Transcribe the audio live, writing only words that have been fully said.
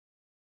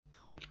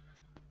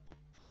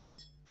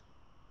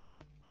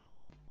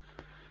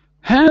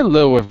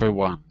Hello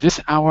everyone, this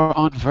hour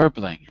on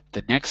Verbling,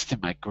 the next in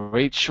my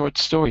great short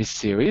story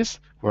series.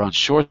 We're on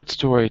short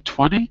story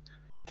 20.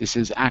 This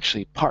is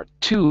actually part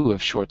 2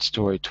 of short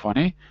story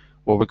 20,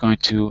 where we're going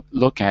to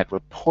look at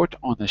Report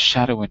on the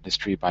Shadow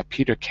Industry by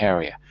Peter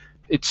Carey.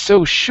 It's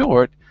so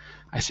short,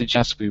 I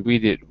suggest we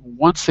read it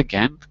once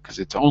again, because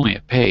it's only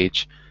a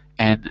page,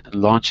 and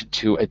launch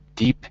into a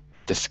deep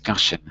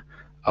discussion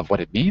of what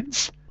it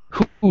means,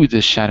 who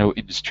the shadow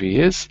industry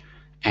is,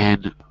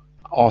 and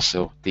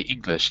also the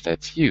English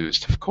that's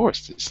used. Of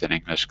course, it's an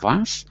English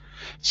class.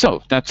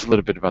 So that's a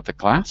little bit about the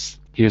class.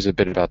 Here's a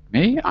bit about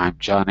me. I'm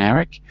John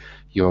Eric,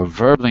 your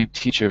Verbling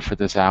teacher for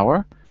this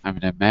hour. I'm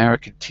an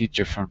American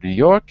teacher from New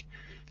York,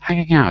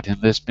 hanging out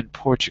in Lisbon,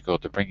 Portugal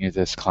to bring you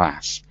this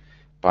class.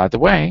 By the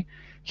way,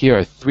 here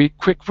are 3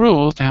 quick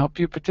rules to help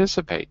you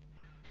participate.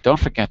 Don't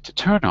forget to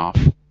turn off,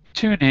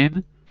 tune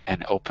in,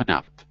 and open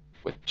up,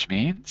 which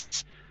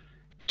means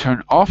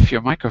turn off your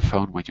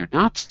microphone when you're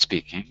not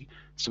speaking,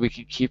 so we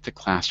can keep the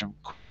classroom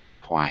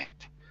quiet.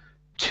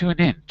 Tune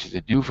in to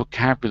the new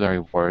vocabulary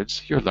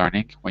words you're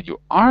learning when you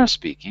are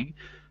speaking,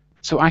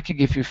 so I can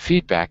give you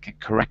feedback and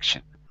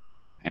correction.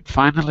 And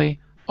finally,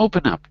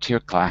 open up to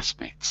your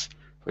classmates.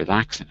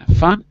 Relax and have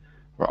fun.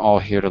 We're all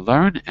here to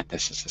learn, and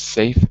this is a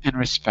safe and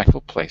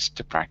respectful place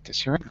to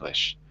practice your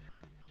English.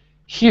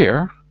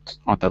 Here,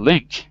 on the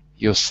link,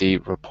 you'll see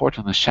Report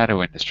on the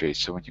Shadow Industry.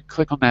 So when you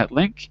click on that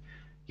link,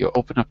 you'll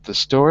open up the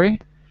story.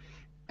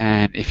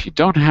 And if you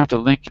don't have the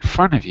link in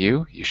front of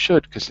you, you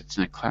should, because it's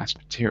in the class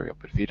material.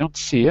 But if you don't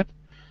see it,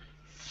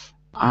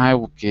 I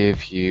will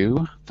give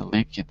you the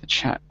link in the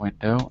chat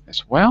window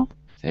as well.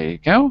 There you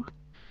go.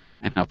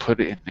 And I'll put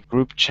it in the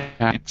group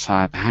chat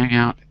inside the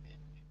Hangout,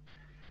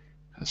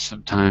 because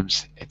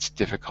sometimes it's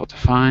difficult to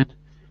find.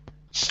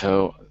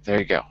 So there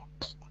you go.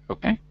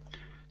 Okay?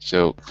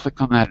 So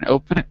click on that and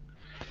open it.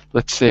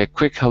 Let's say a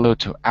quick hello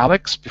to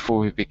Alex before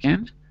we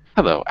begin.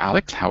 Hello,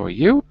 Alex. How are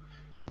you?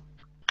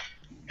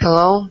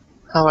 Hello,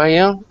 how are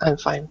you? I'm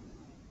fine.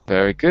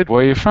 Very good.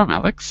 Where are you from,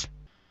 Alex?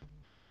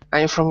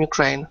 I'm from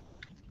Ukraine.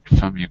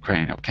 From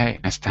Ukraine. Okay,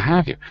 nice to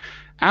have you.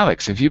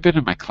 Alex, have you been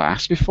in my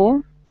class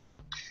before?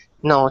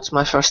 No, it's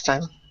my first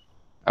time.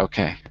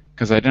 Okay,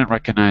 because I didn't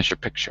recognize your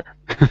picture.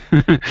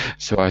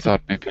 So I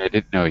thought maybe I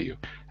didn't know you,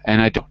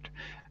 and I don't.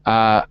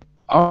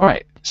 All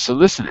right, so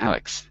listen,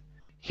 Alex,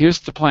 here's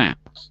the plan.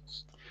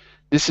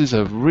 This is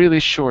a really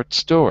short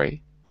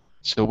story,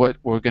 so what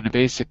we're going to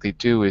basically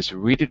do is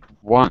read it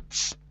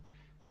once,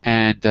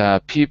 and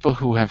people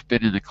who have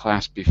been in the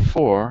class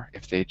before,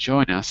 if they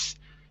join us,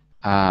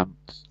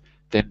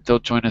 then they'll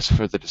join us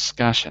for the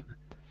discussion.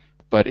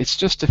 But it's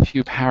just a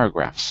few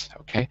paragraphs,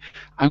 okay?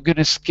 I'm going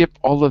to skip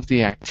all of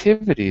the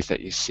activities that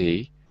you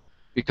see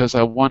because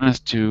I want us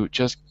to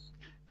just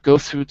go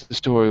through the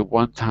story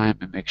one time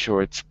and make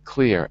sure it's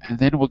clear, and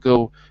then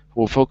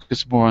we'll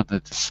focus more on the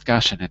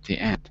discussion at the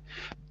end.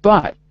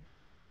 But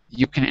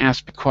you can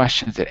ask me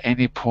questions at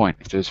any point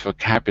if there's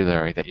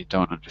vocabulary that you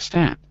don't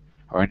understand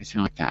or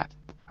anything like that.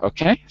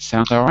 Okay?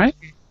 Sounds all right?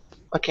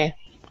 Okay.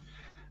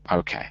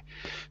 Okay.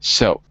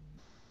 So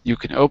you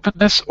can open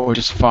this or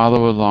just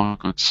follow along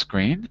on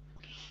screen.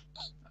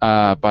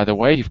 By the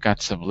way, you've got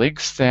some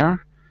links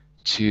there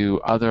to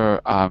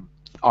other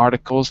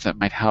articles that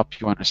might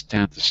help you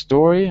understand the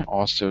story,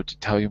 also to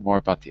tell you more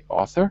about the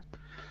author.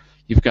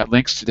 You've got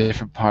links to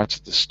different parts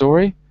of the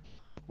story.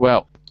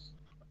 Well,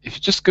 if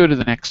you just go to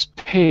the next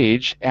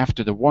page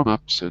after the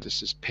warm-up, so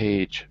this is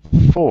page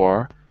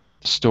 4,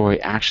 the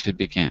story actually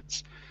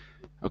begins.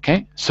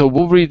 Okay, so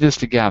we'll read this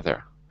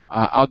together.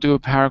 I'll do a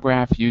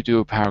paragraph, you do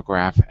a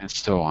paragraph, and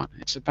so on.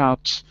 It's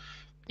about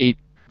 8,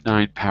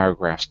 9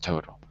 paragraphs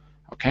total.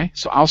 Okay,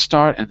 so I'll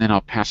start and then I'll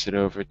pass it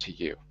over to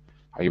you.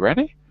 Are you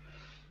ready?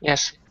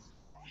 Yes.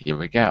 Here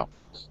we go.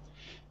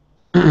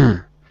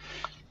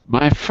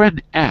 My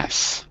friend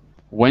S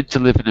went to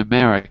live in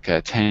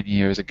America 10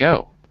 years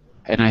ago,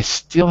 and I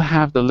still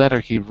have the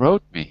letter he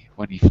wrote me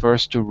when he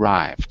first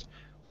arrived,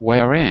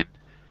 wherein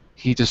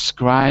he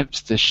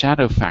describes the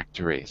shadow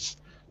factories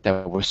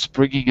that were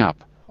springing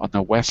up on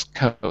the West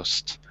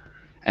Coast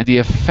and the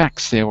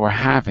effects they were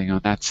having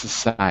on that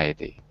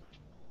society.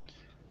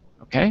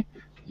 Okay?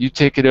 You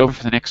take it over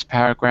for the next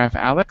paragraph,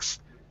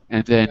 Alex,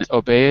 and then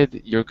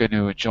Obaid, you're going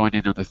to join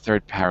in on the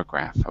 3rd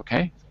paragraph,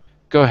 okay?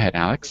 Go ahead,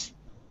 Alex.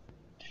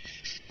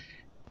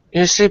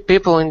 You see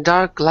people in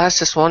dark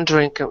glasses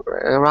wandering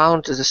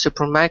around the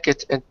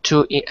supermarket at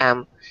 2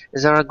 a.m.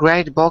 There are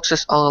great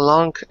boxes all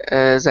along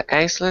the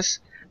aisles.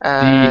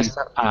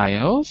 The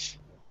aisles?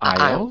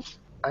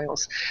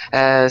 Aisles.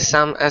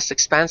 Some as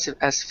expensive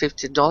as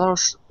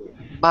 $50,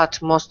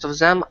 but most of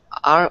them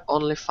are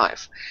only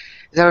 $5.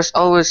 There's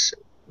always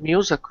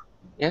music.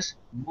 Yes?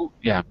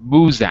 Yeah,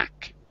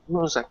 Muzak.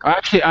 Music.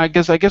 Actually, I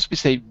guess we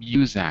say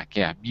Muzak.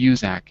 Yeah,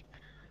 Muzak,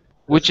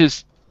 which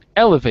is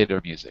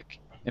elevator music.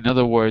 In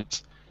other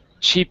words,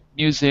 cheap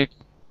music,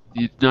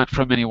 not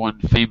from anyone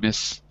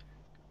famous,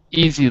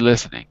 easy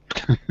listening.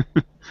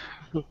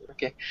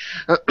 Okay.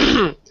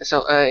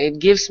 So it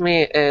gives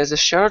me the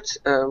shirt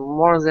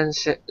more than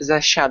the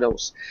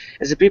shadows.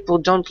 The people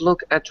don't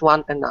look at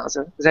one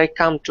another. They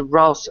come to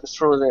browse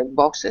through the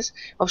boxes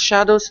of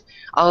shadows,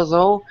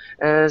 although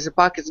the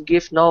pockets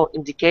give no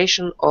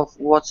indication of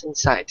what's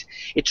inside.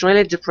 It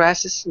really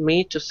depresses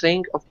me to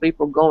think of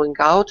people going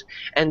out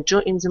and 2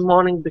 in the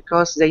morning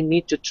because they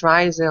need to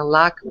try their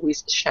luck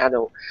with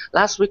shadow.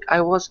 Last week I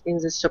was in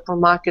the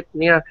supermarket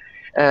near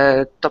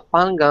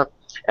Topanga,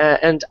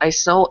 and I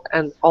saw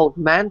an old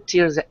man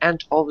tear the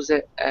end of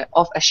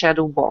a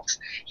shadow box.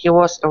 He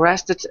was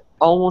arrested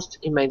almost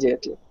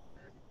immediately.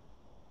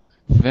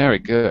 Very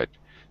good.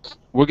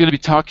 We're going to be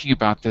talking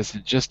about this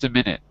in just a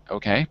minute,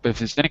 okay? But if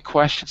there's any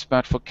questions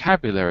about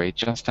vocabulary,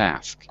 just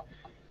ask.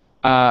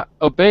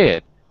 Obey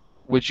it.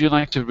 Would you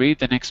like to read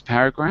the next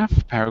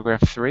paragraph,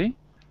 paragraph 3?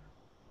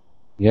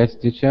 Yes,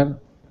 teacher.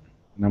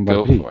 Number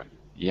Go 3. for it.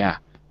 Yeah.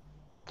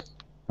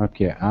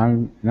 Okay,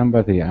 I'm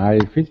number 3. I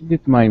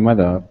visited my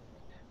mother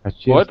at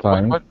What?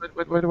 time. I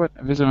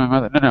visited my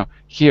mother. No.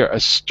 Here, a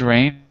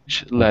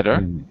strange letter.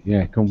 Okay,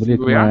 yeah, complete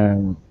Here we are.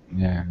 my,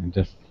 yeah,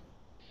 just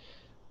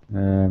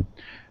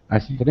a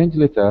strange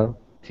letter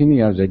 10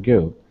 years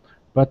ago,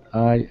 but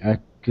I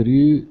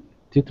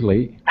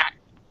accurately,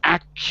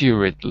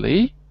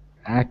 Accurately.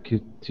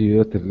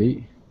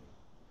 accurately,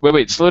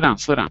 Wait, slow down.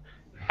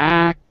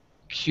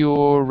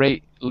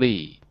 Accurately.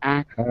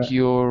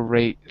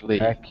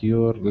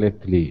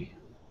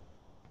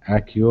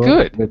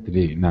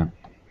 accurately, now.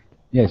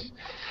 Yes,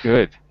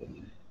 Good.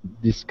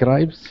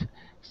 describes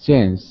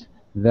changes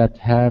that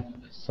have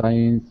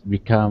since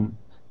become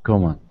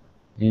common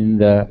in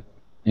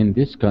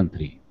this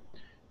country.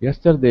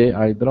 Yesterday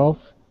I drove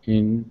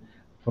in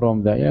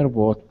from the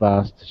airport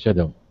past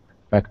Shadow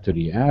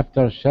Factory.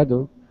 After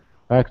Shadow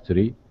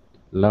Factory,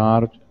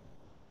 large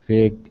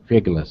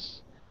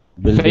faceless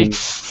building,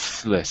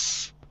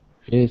 Faceless.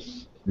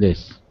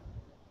 faceless,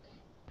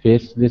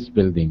 faceless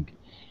building,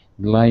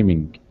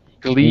 gleaming in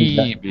the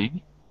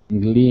Gleaming.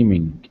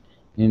 gleaming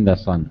in the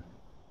sun.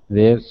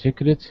 Their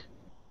secret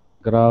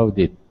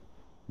crowded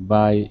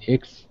by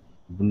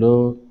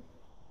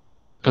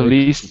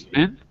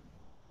Policeman.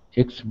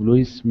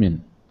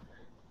 ex-policemen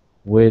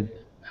with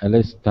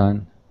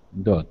Alston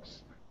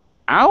dogs.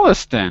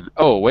 Alliston.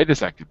 Oh, wait a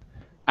second.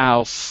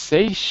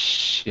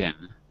 Alsatian.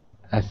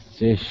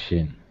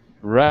 Assassin.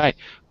 Right.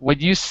 When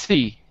you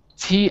see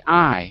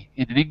TI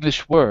in an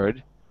English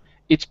word,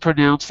 it's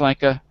pronounced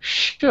like a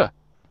sh.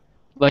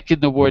 Like in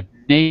the word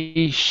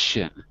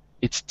nation.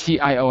 It's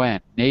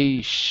TION.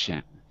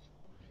 Nation.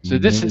 So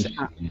this is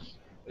Nations.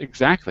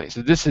 exactly.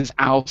 So this is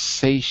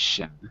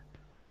Alsatian.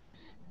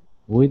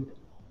 With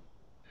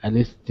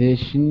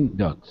Alsatian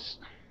dogs.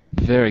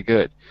 Very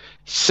good.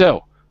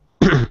 So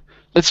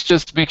let's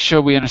just make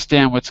sure we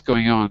understand what's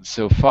going on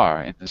so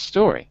far in the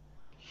story.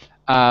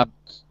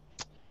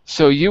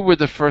 So you were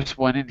the first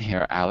one in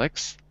here,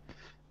 Alex.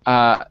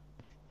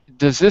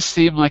 Does this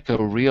seem like a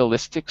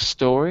realistic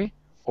story,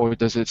 or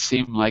does it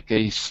seem like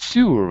a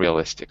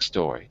surrealistic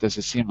story? Does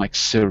it seem like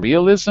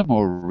surrealism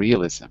or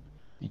realism,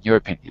 in your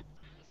opinion?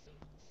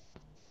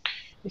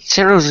 It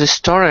tells a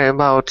story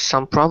about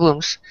some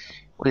problems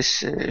with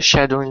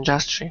shadow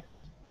industry.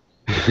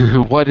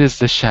 What is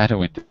the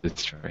shadow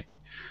industry?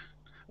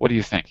 What do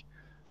you think?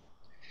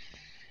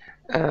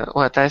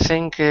 What I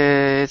think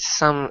it's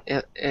some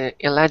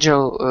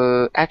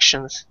illegal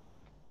actions.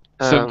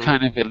 Some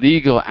kind of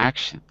illegal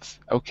actions.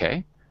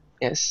 Okay.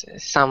 Yes,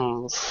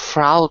 some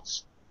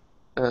frauds,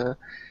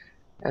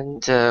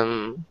 and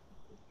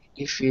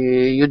if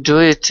you do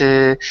it,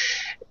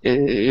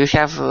 you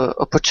have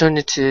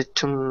opportunity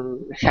to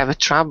have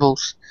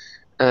troubles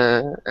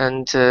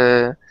and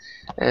to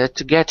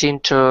get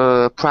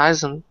into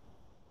prison.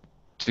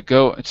 To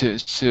go to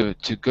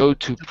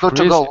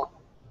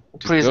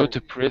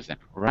prison.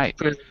 Right.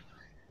 Prison.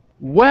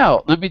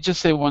 Well, let me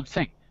just say one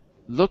thing.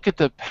 Look at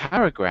the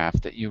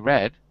paragraph that you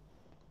read.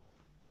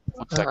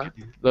 One second.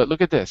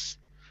 Look at this.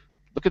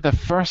 Look at the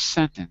first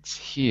sentence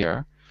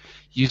here.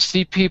 You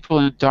see people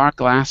in dark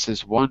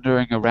glasses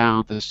wandering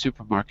around the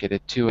supermarket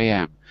at 2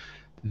 a.m.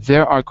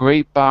 There are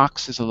great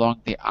boxes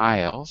along the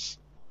aisles.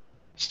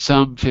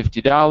 Some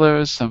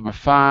 $50, some are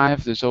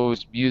 $5. There's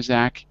always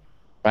music,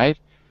 right?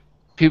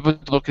 People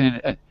looking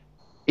at it.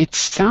 It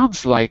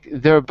sounds like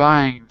they're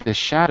buying the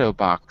shadow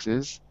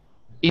boxes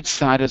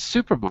inside a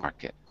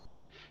supermarket.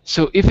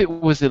 So if it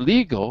was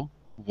illegal,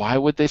 why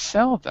would they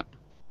sell them?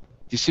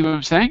 Do you see what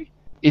I'm saying?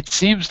 It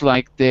seems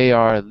like they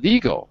are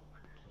legal.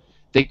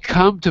 They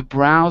come to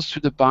browse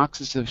through the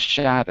boxes of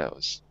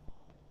shadows.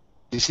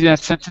 Do you see that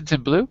sentence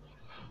in blue?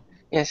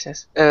 Yes.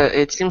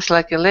 It seems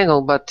like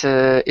illegal, but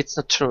it's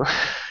not true.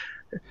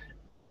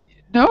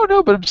 No,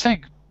 but I'm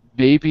saying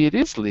maybe it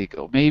is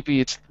legal. Maybe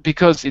it's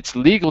because it's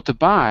legal to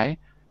buy,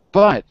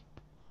 but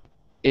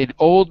an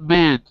old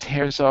man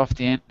tears off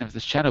the end of the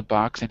shadow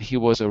box and he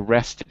was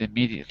arrested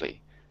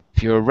immediately.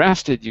 If you're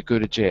arrested, you go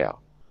to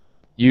jail.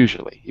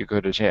 Usually, you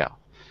go to jail.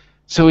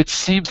 So it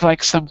seems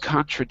like some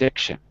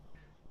contradiction.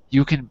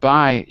 You can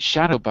buy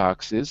shadow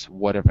boxes,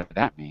 whatever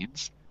that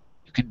means.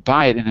 You can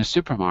buy it in a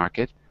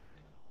supermarket,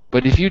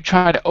 But if you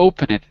try to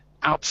open it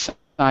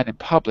outside in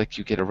public,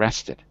 you get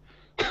arrested.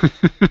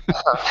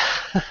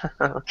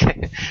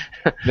 Okay.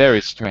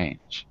 Very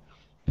strange.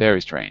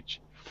 Very strange.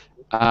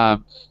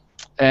 Um,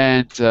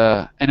 and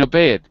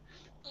obey it.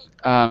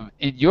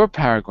 In your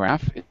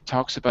paragraph, it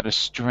talks about a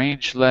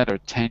strange letter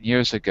 10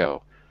 years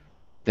ago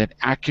that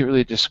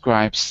accurately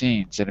describes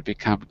scenes that have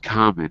become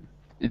common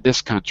in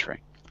this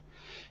country.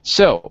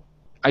 So,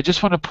 I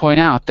just want to point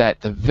out that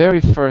the very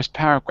first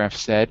paragraph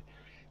said,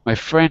 my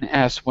friend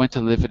S went to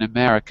live in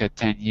America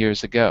 10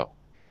 years ago.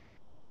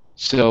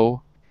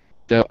 So,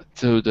 the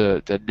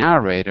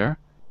narrator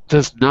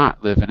does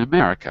not live in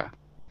America.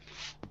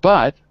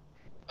 But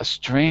a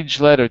strange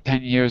letter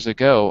 10 years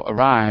ago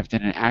arrived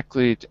and it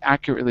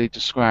accurately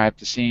described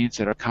the scenes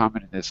that are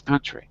common in this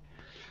country.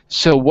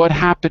 So what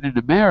happened in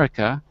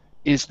America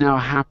is now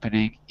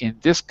happening in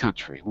this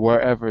country,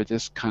 wherever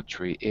this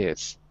country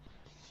is.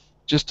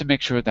 Just to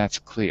make sure that's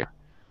clear.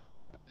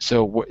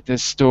 So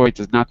this story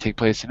does not take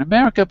place in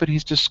America, but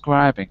he's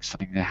describing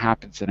something that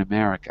happens in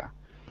America.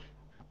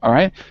 All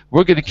right,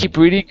 we're going to keep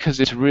reading because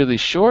it's really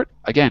short.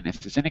 Again, if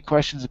there's any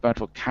questions about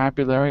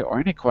vocabulary or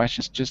any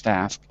questions, just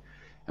ask,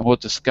 and we'll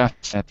discuss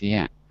at the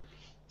end.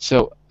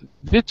 So,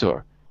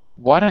 Vitor,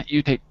 why don't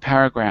you take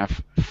paragraph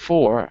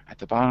 4 at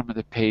the bottom of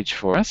the page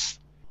for us?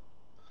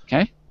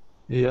 Okay?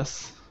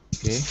 Yes.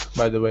 Okay.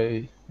 By the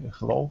way,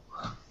 hello.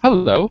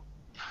 Hello.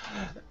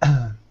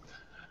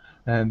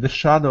 The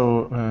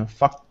shadow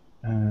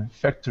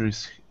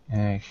factories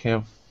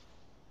have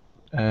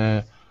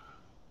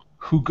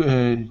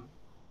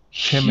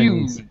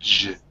chimneys,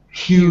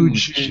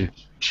 huge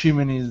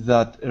chimneys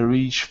that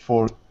reach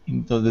for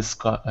into the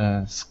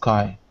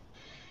sky.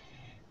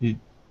 The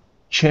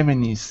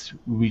chimneys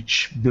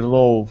which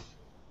below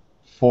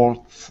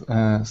forth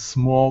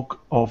smoke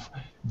of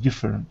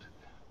different,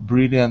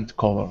 brilliant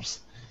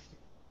colors.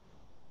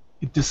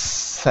 It is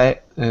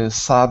said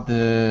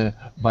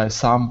by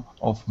some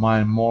of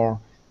my more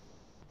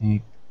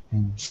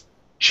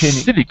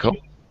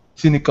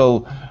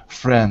cynical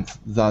friends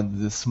that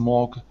the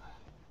smoke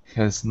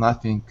has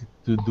nothing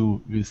to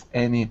do with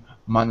any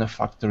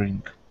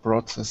manufacturing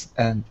process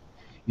and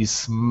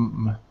is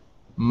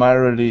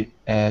merely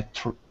a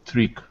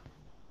trick.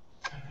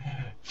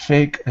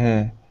 Fake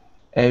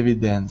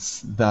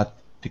evidence that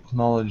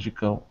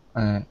technological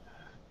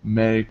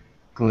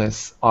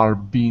miracles are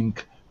being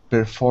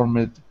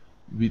performed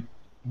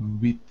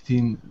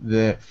within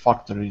the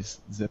factories.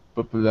 The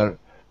popular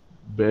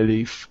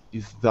belief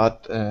is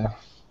that.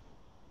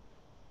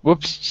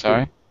 Whoops,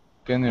 sorry.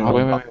 Can you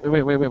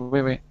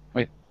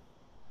wait.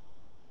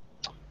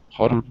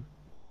 Hold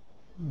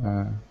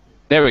on.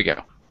 There we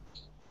go.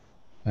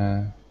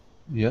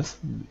 Yes,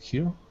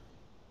 here.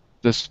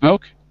 The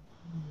smoke?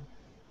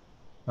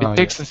 It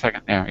takes a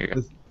second. There you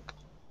go.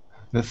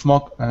 The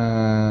smoke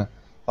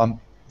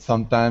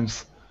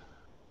sometimes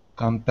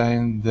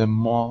contain the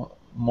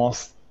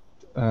most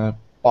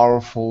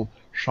powerful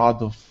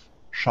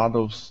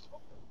shadows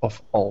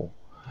of all,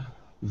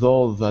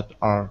 those that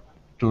are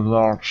too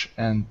large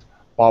and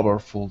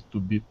powerful to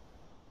be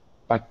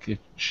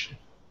packaged.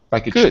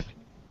 Good.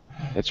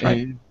 That's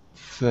right.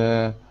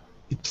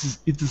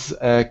 It is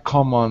a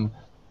common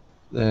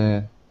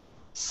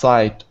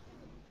sight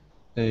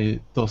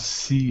to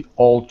see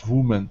old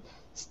women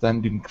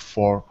standing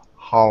for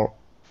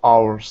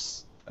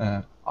hours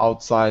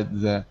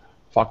outside the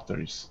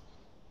factories,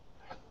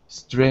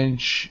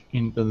 strange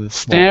into the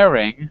smoke.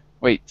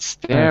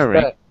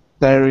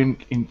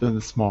 Staring into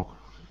the smoke.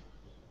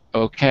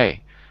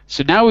 Okay,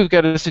 so now we've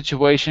got a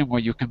situation where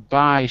you can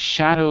buy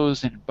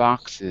shadows in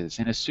boxes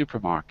in a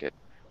supermarket,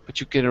 but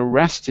you get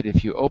arrested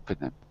if you open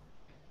them.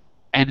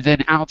 And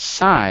then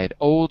outside,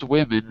 old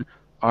women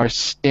are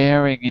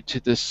staring into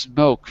the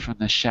smoke from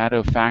the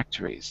shadow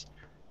factories.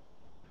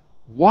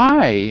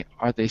 Why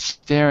are they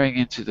staring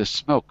into the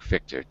smoke,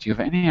 Victor? Do you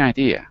have any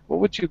idea? What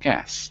would you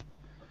guess?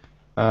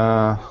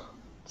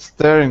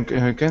 Staring,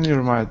 can you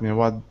remind me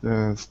what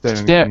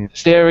staring means?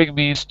 Staring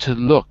means to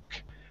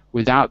look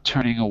without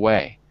turning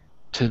away,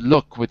 to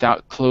look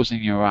without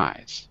closing your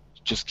eyes.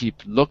 Just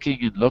keep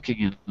looking and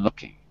looking and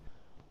looking.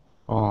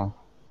 Oh.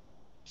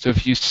 So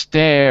if you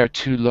stare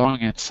too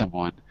long at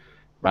someone,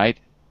 right,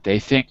 they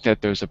think that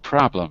there's a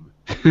problem.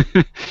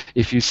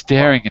 If you're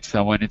staring at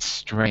someone, it's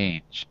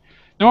strange.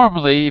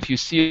 Normally, if you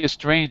see a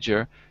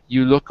stranger,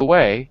 you look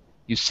away.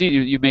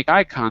 You make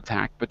eye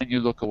contact, but then you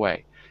look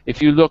away.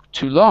 If you look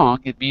too long,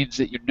 it means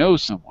that you know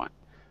someone,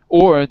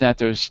 or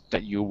that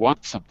you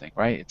want something,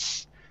 right?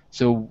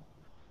 So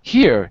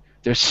here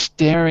they're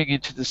staring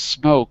into the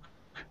smoke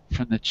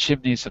from the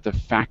chimneys of the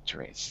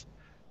factories.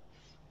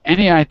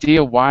 Any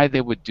idea why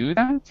they would do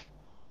that?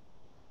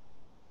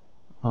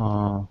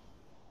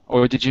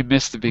 Or did you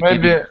miss the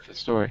beginning of the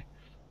story?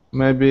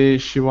 Maybe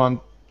she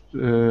wants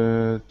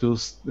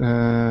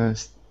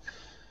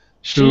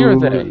She or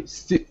they?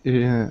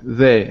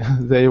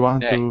 They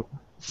want to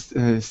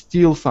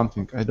steal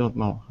something. I don't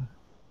know.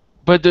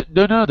 But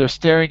they're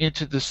staring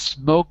into the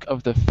smoke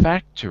of the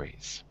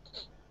factories.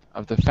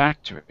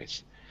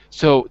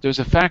 So there's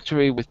a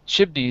factory with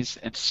chimneys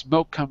and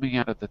smoke coming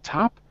out of the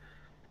top.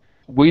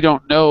 We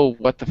don't know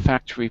what the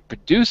factory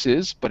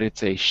produces, but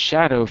it's a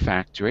shadow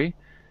factory.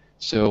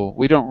 So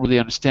we don't really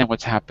understand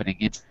what's happening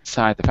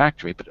inside the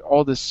factory, but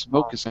all this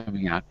smoke is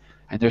coming out,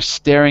 and they're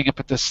staring up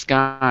at the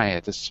sky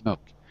at the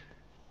smoke.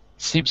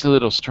 Seems a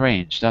little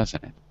strange,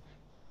 doesn't it?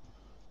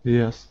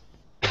 Yes.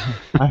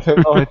 I have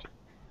no idea.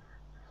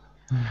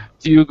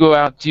 Do you go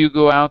out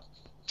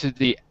to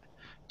the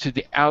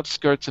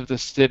outskirts of the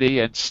city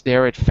and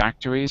stare at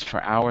factories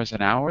for hours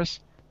and hours?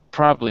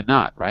 Probably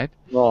not, right?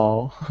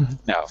 No.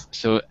 No.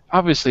 So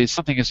obviously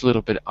something is a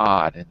little bit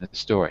odd in the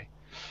story.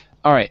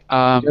 All right,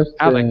 Just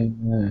Alex,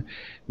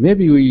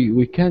 maybe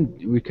we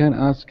can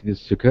ask the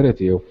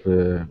security of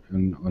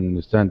on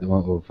the stand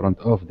in front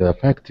of the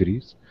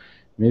factories.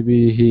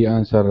 Maybe he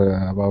answer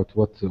about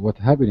what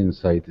happened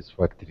inside these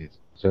factories.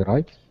 Is that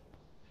right?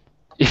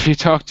 if you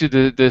talk to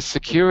the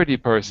security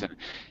person,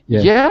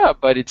 Yes. yeah,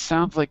 but it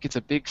sounds like it's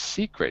a big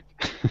secret.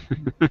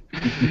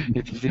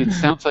 It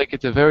sounds like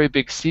it's a very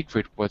big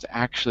secret what's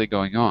actually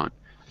going on.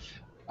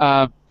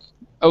 Um,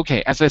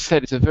 okay, as I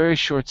said, it's a very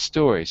short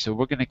story, so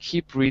we're going to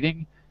keep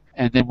reading,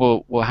 and then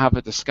we'll have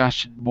a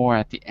discussion more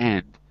at the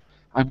end.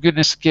 I'm going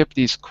to skip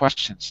these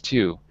questions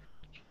too,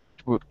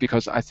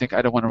 because I think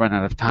I don't want to run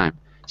out of time.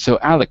 So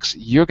Alex,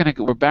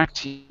 we're back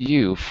to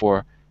you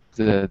for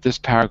this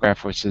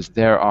paragraph where it says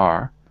there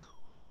are.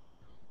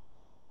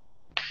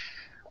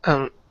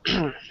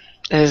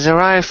 There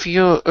are a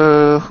few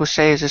who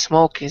say the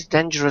smoke is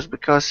dangerous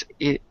because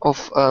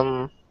of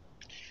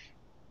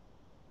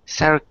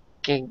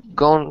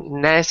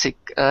sarcogonic.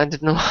 I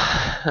don't know.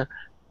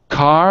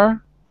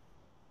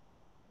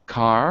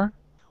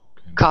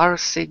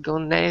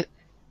 Carcinogenic.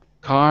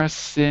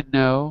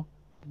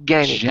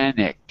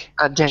 Carcinogenic.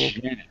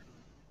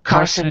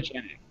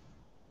 Carcinogenic.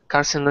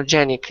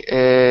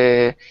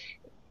 Carcinogenic.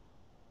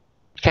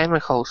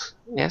 Chemicals.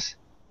 Yes.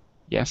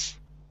 Yes.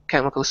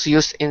 Chemicals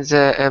used in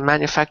the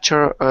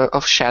manufacture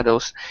of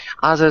shadows.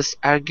 Others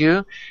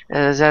argue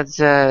that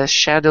the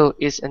shadow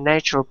is a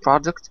natural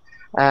product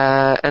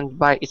and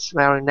by its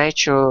very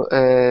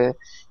nature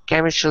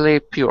chemically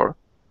pure.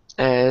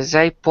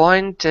 They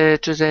point to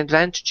the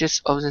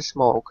advantages of the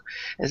smoke,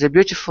 the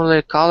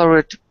beautifully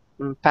colored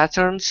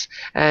patterns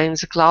in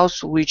the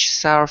clouds which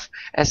serve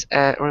as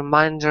a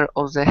reminder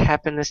of the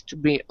happiness to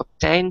be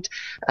obtained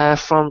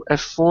from a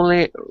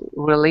fully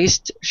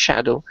released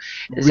shadow.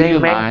 They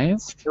may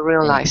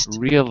Realized.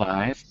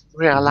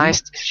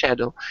 realized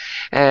shadow.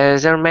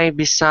 There may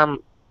be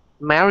some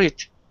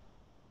merit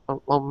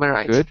or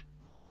merit. Good.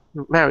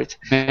 Merit.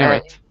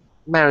 Merit.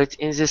 Merit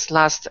in this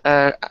last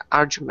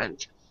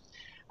argument.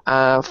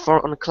 For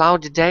on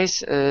cloudy days,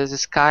 the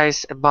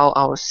skies above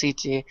our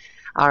city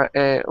are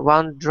a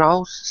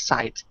wondrous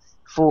sight,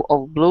 full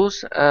of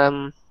blues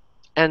and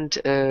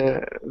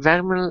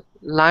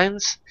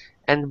vermilions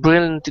and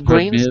brilliant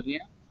greens,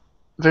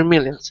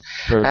 vermilions,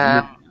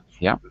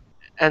 Yeah.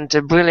 and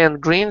brilliant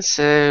greens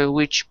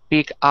which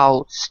pick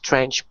out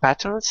strange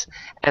patterns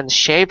and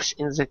shapes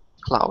in the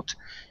clouds.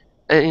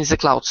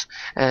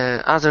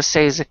 Others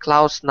say the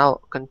clouds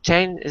now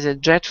contain the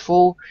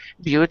dreadful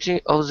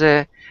beauty of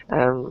the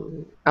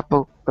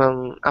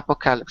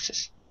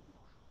apocalypse.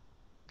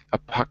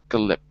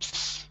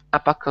 Apocalypse.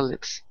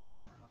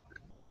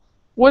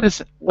 What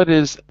is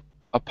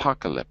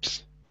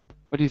apocalypse?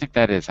 What do you think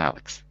that is,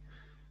 Alex?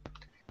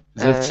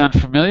 Does that sound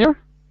familiar?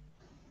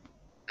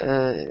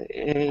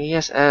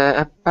 Yes,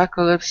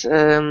 apocalypse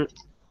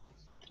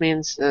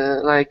means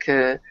like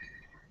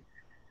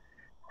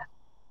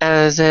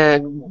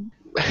the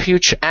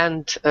huge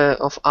end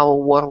of our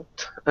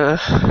world.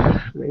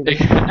 Maybe.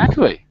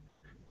 Exactly.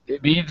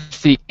 It means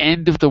the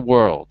end of the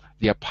world,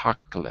 the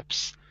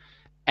apocalypse.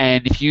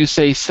 And if you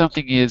say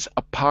something is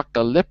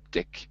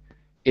apocalyptic,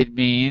 it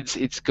means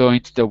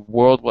the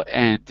world will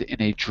end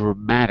in a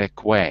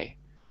dramatic way.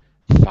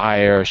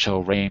 Fire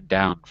shall rain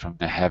down from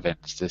the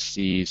heavens, the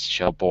seas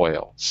shall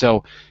boil.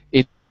 So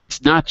it's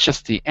not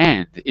just the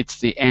end, it's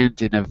the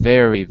end in a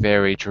very,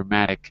 very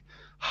dramatic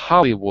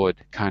Hollywood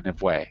kind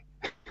of way.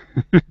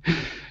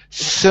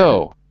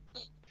 So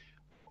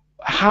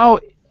how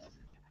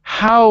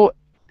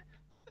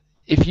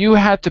if you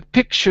had to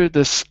picture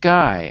the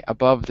sky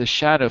above the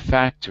shadow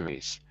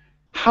factories,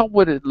 how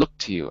would it look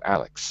to you,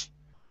 Alex?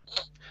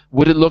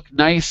 Would it look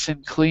nice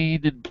and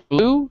clean and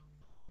blue?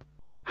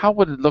 How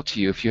would it look to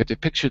you if you had to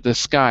picture the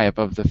sky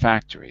above the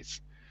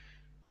factories?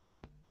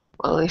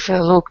 Well, if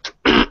I looked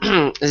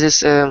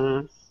this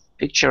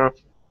picture,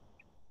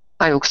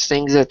 I would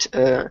think that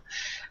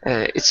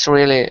it's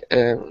really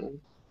an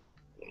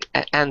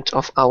end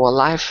of our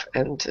life,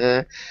 and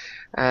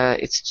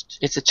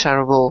it's a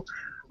terrible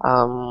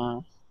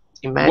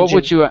imagine.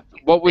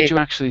 What would you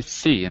actually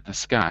see in the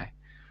sky?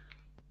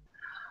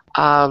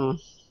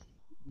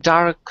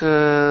 Dark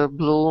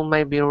blue,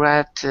 maybe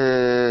red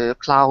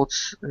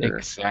clouds.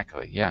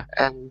 Exactly. Yeah.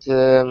 And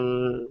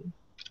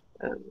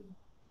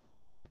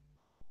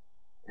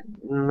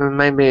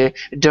maybe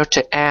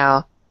dirty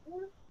air.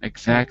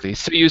 Exactly.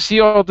 So you see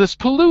all this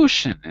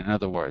pollution, in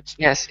other words.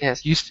 Yes,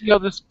 yes. You see all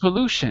this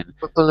pollution,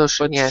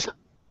 Pollution, but yes.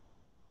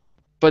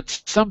 but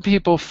some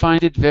people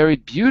find it very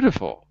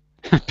beautiful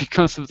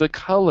because of the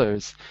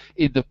colors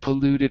in the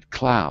polluted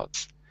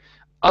clouds.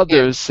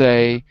 Yes. Others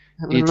say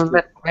it's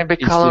the Maybe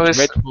it's the color is,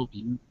 dreadful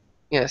view.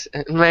 yes,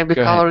 maybe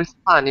Go ahead. color is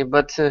funny,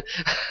 but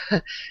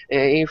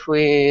if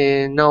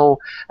we know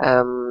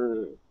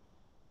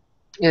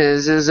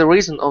the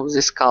reason of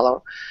this color.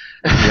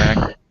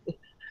 Exactly.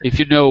 If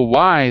you know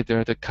why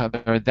they're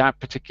that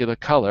particular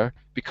color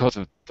because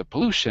of the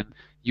pollution,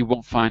 you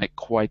won't find it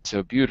quite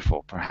so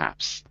beautiful,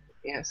 perhaps.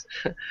 Yes.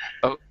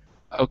 Oh,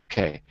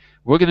 okay.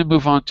 We're going to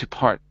move on to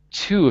part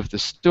 2 of the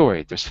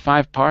story. There's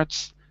 5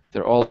 parts.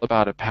 They're all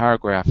about a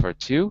paragraph or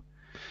two.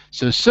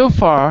 So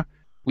far,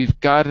 we've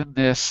gotten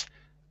this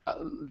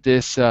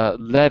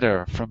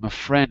letter from a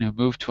friend who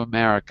moved to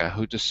America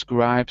who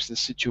describes the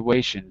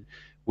situation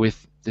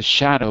with the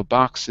shadow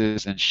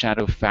boxes and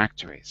shadow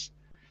factories.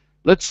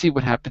 Let's see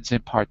what happens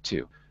in part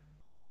 2.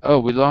 Oh,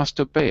 we lost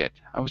Obaid.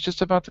 I was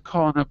just about to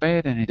call on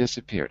Obaid and he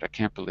disappeared. I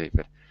can't believe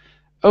it.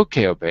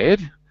 Okay,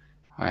 Obaid.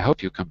 I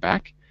hope you come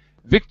back.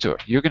 Victor,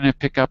 you're going to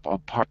pick up on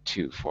part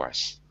 2 for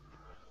us.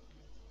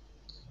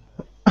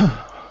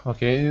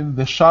 Okay,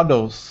 the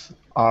shadows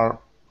are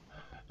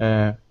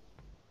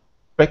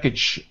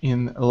packaged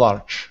in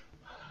large,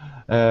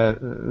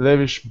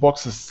 lavish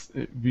boxes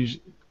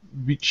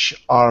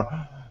which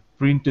are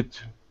printed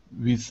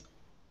with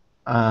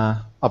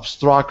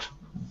abstract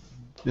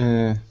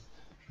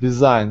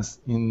designs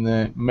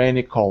in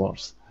many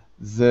colors.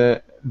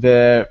 The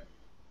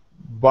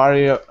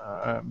barrier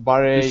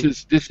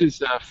This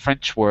is a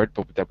French word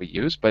that we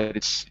use, but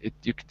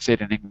you can say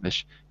it in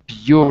English.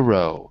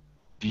 Bureau.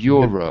 the,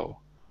 Bureau.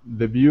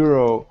 the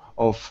Bureau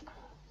of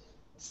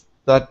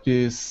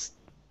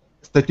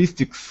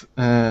Statistics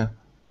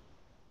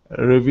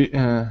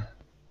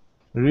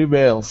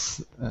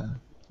reveals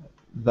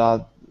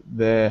that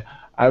the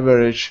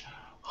average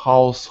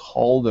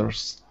householder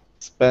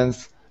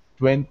spends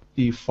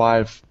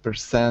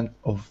 25%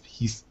 of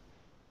his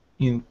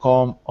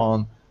income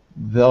on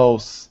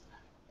those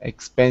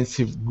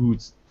expensive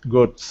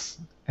goods,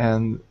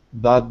 and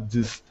that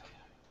this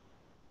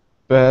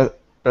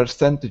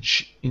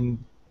percentage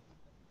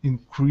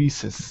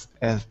increases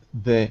as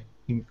the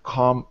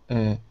income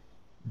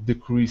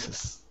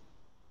decreases.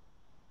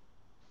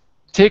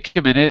 Take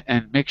a minute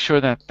and make sure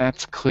that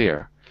that's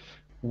clear.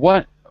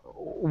 What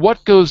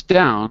goes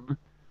down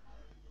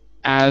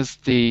as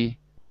the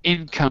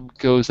income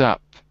goes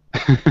up?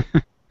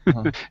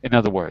 In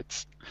other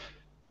words,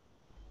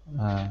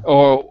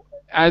 or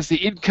as the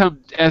income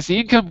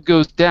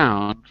goes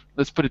down,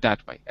 let's put it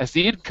that way. As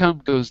the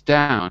income goes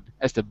down,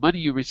 as the money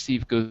you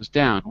receive goes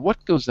down,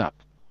 what goes up?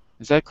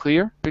 Is that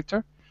clear,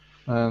 Victor?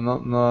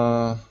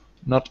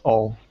 Not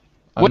all.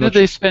 I'm What do not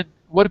they spend?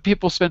 What do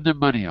people spend their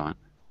money on?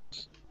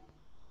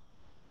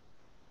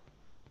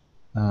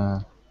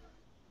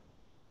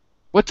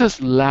 What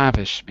does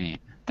lavish mean?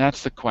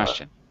 That's the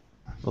question.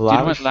 Do you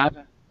know what Lavish?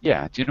 lavish?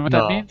 Yeah. Do you know what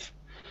that No, means?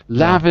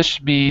 no.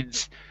 Lavish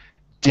means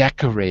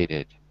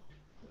decorated,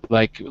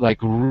 like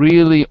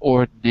really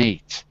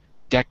ornate,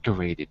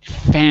 decorated,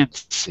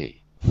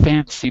 fancy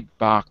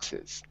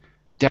boxes,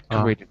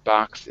 Uh, decorated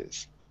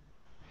boxes.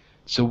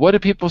 So what do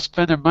people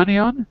spend their money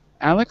on,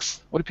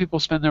 Alex? What do people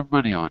spend their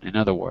money on, in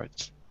other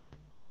words?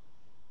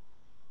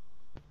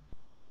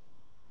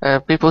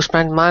 People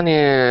spend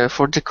money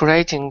for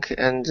decorating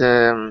and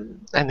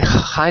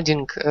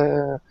hiding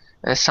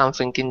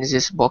something in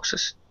these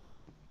boxes.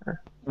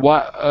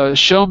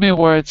 Show me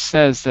where it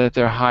says that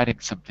they're hiding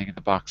something in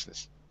the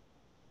boxes.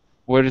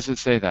 Where does it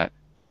say that?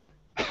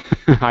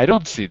 I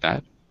don't see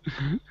that.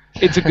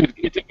 It's a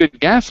good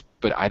guess,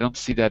 but I don't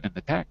see that in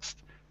the text.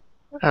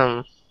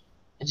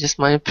 Just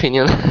my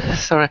opinion.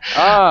 Sorry.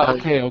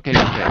 Okay.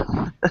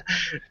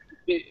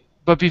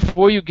 But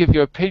before you give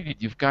your opinion,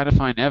 you've got to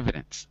find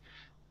evidence.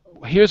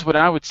 Here's what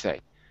I would say.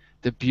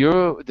 The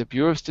Bureau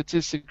of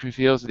Statistics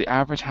reveals that the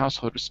average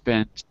householder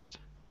spends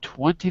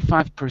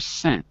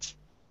 25%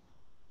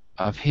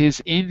 of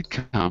his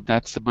income,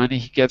 that's the money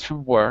he gets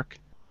from work,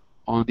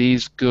 on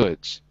these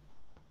goods.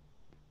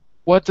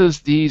 What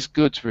does these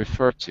goods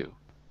refer to?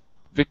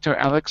 Victor,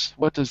 Alex,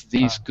 what does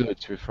these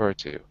goods refer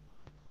to?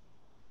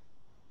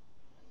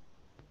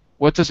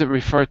 What does it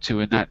refer to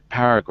in that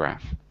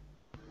paragraph?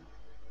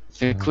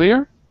 Is it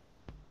clear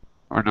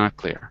or not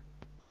clear?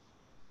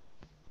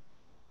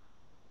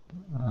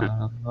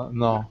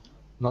 no,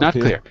 Not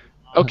clear.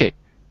 Okay.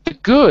 The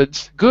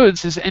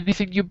goods is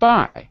anything you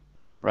buy,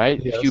 right?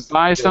 If you Yes,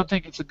 buy yeah.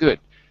 something, it's a good.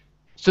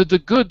 So the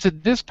goods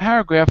in this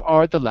paragraph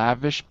are the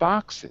lavish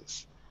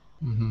boxes.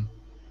 Mhm.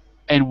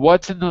 And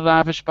what's in the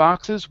lavish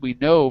boxes? We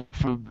know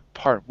from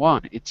part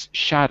 1, it's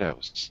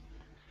shadows.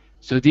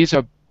 So these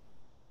are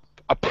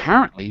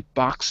apparently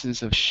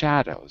boxes of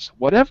shadows,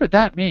 whatever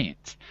that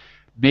means.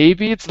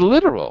 Maybe it's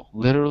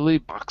literally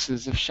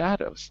boxes of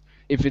shadows.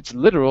 If it's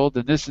literal,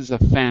 then this is a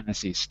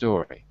fantasy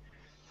story.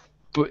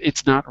 But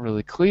it's not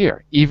really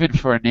clear. Even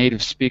for a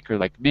native speaker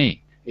like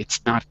me,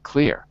 it's not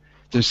clear.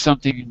 There's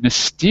something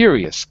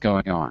mysterious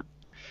going on.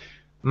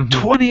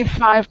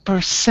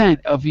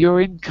 25% of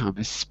your income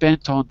is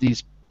spent on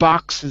these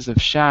boxes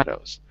of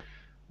shadows.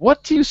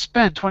 What do you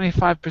spend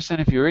 25%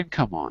 of your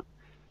income on?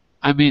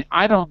 I mean,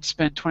 I don't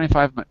spend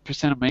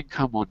 25% of my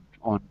income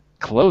on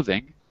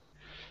clothing.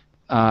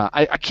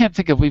 I can't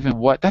think of even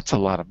what. That's a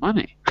lot of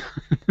money.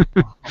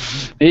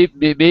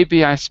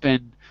 Maybe I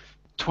spend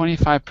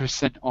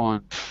 25%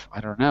 on,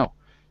 I don't know,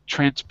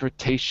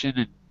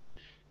 transportation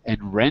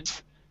and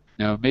rent.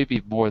 No,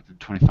 maybe more than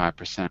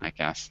 25%, I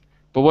guess.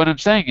 But what I'm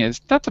saying is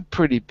that's a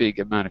pretty big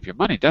amount of your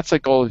money. That's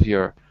like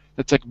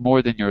that's like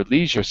more than your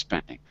leisure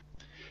spending.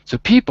 So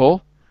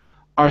people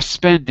are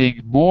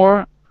spending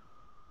more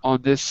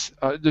on this.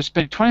 They're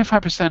spending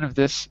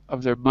 25%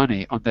 of their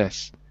money on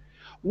this.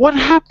 What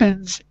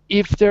happens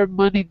if their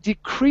money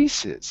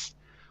decreases?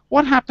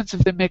 What happens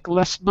if they make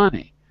less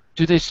money?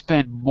 Do they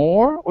spend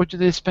more or do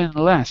they spend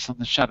less on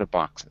the shadow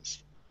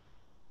boxes?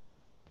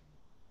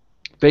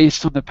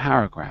 Based on the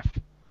paragraph.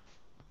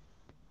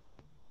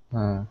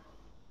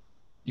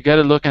 You got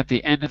to look at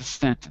the end of the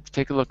sentence.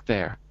 Take a look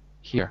there.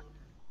 Here.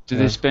 Do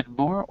they spend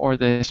more or do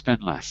they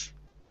spend less?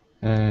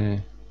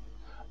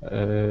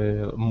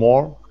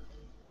 More.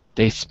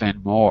 They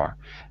spend more.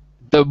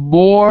 The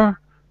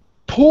more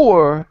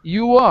poor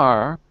you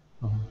are,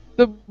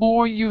 the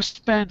more you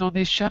spend on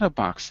these shadow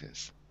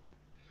boxes.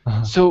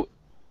 So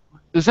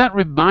does that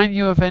remind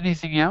you of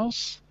anything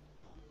else?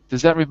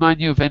 Does that remind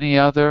you of any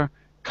other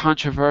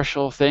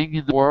controversial thing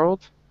in the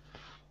world?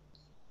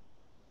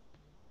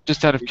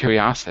 Just out of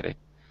curiosity.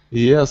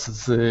 Yes,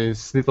 it's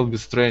a little bit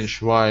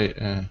strange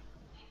why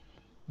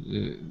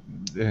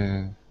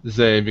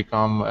they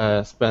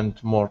become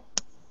spend more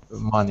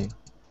money.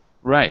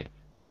 Right.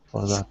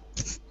 For that.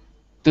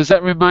 Does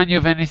that remind you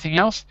of anything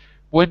else?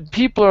 When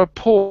people are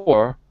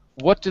poor,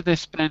 what do they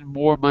spend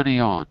more money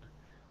on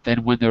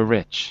than when they're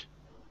rich,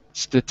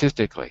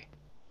 statistically?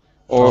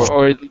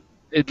 Or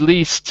at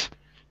least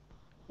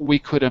we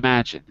could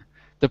imagine.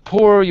 The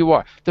poorer you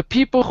are, the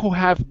people who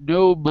have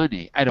no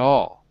money at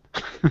all,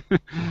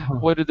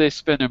 what do they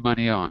spend their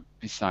money on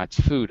besides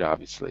food,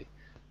 obviously?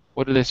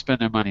 What do they spend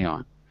their money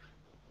on?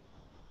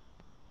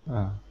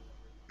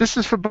 This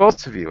is for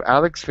both of you.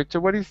 Alex, Victor,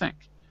 what do you think?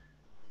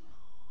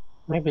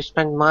 Maybe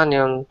spend money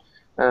on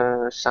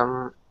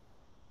some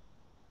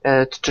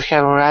to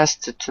have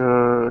rest,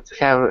 to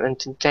have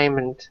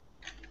entertainment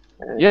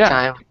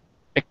time.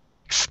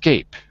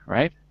 Escape,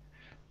 right?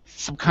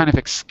 Some kind of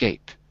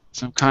escape,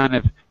 some kind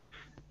of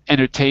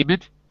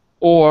entertainment,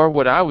 or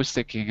what I was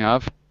thinking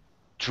of,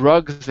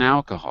 drugs and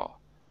alcohol,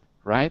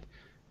 right?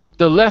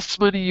 The less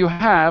money you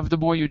have, the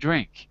more you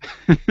drink,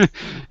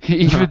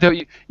 even though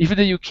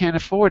you can't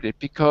afford it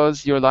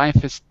because your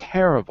life is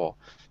terrible.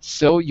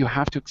 So you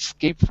have to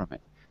escape from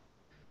it.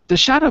 The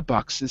shadow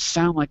boxes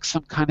sound like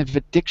some kind of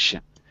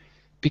addiction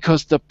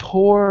because the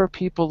poorer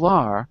people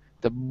are,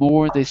 the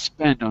more they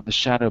spend on the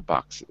shadow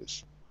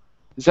boxes.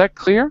 Is that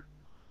clear?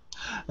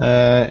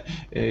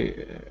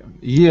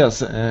 Yes.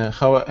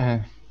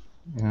 However,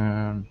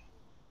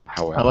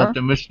 I want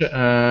to make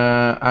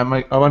I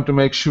want to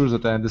make sure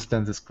that I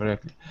understand this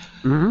correctly.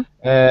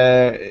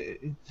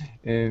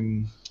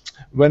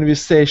 When we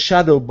say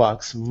shadow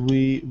box,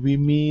 we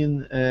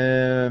mean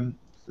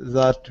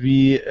that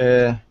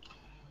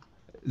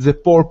the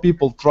poor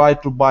people try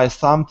to buy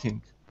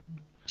something.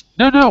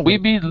 No, we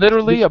mean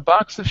literally a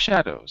box of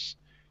shadows.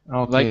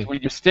 Okay. Like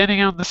when you're standing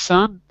out in the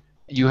sun,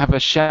 you have a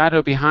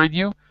shadow behind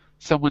you.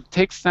 Someone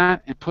takes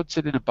that and puts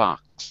it in a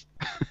box.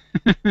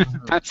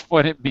 That's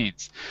what it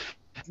means.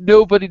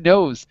 Nobody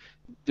knows.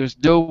 There's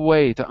no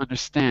way to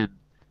understand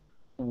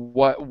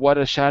what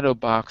a shadow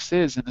box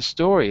is in the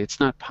story. It's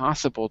not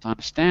possible to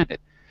understand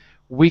it.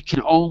 We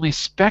can only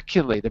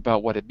speculate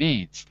about what it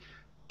means.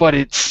 But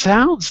it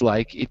sounds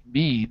like it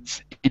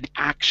means an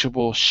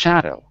actual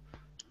shadow,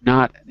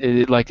 not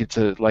like it's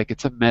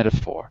a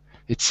metaphor.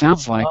 It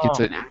sounds like it's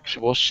an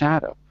actual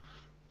shadow.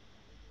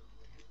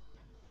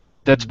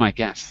 That's my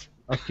guess.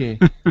 Okay.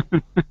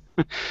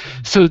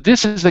 So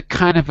this is a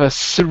kind of a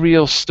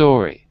surreal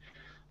story,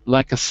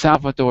 like a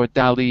Salvador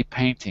Dali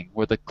painting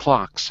where the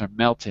clocks are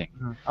melting.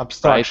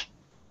 Abstraction.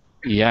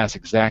 Right? Yes,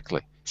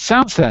 exactly.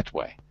 Sounds that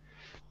way.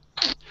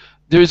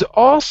 There's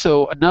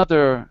also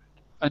another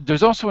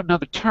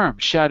term,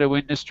 shadow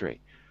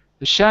industry.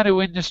 The shadow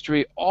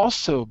industry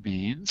also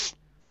means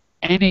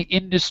any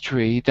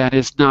industry that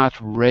is not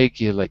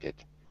regulated.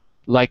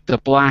 Like the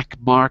black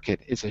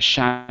market is a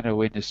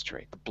shadow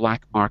industry, the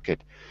black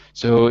market.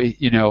 So,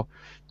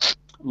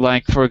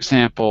 like for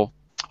example,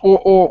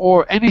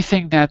 or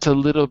anything that's a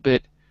little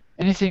bit,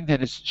 anything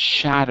that is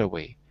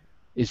shadowy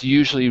is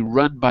usually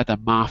run by the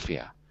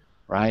mafia,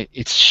 right?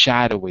 It's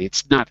shadowy,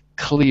 it's not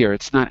clear,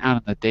 it's not out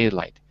in the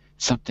daylight.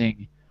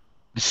 Something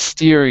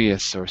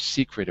mysterious or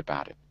secret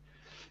about it.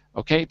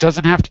 Okay, it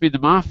doesn't have to be the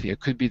mafia, it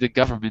could be the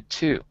government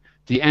too.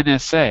 The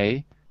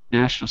NSA,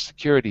 National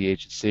Security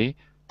Agency,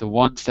 the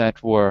ones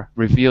that were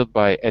revealed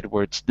by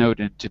Edward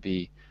Snowden to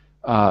be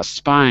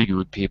spying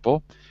on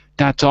people,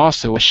 That's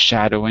also a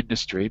shadow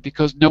industry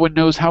because no one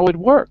knows how it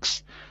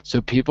works.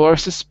 So people are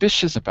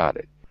suspicious about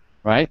it,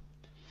 right?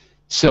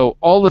 So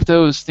all of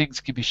those things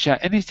can be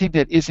shadow. Anything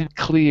that isn't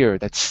clear,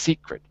 that's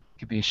secret,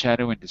 can be a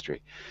shadow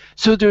industry.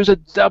 So there's a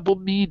double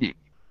meaning.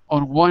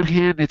 On one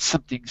hand, it's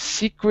something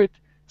secret,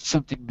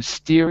 something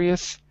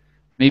mysterious,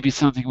 maybe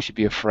something we should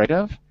be afraid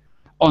of.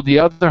 On the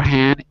other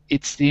hand,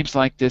 it seems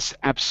like this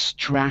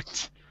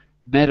abstract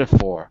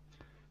metaphor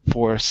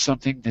for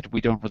something that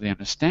we don't really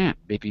understand.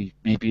 Maybe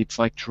it's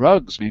like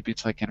drugs, maybe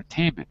it's like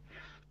entertainment.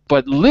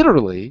 But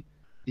literally,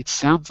 it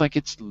sounds like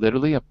it's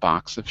literally a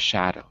box of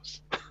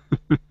shadows.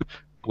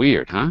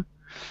 Weird, huh?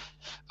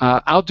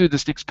 I'll do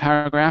this next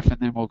paragraph and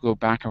then we'll go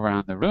back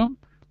around the room.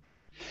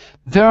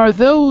 There are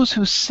those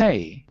who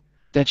say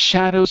that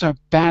shadows are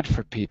bad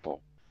for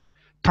people,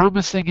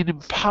 promising an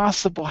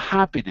impossible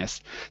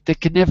happiness that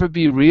can never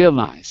be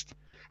realized,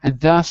 and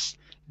thus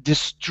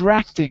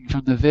distracting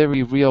from the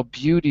very real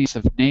beauties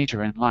of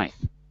nature and life.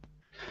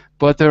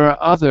 But there are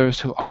others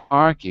who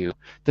argue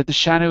that the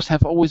shadows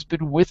have always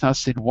been with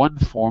us in one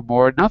form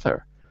or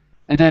another,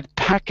 and that the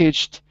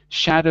packaged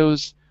shadow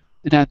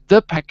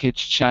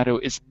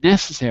is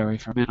necessary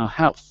for mental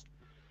health.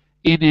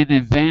 In an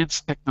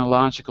advanced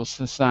technological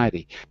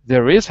society,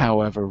 there is,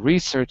 however,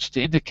 research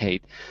to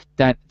indicate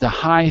that the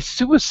high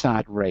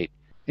suicide rate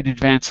in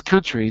advanced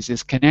countries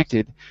is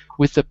connected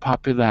with the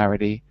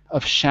popularity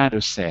of shadow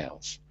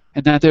sales,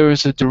 and that there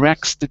is a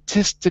direct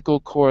statistical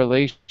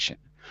correlation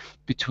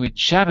between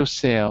shadow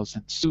sales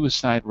and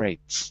suicide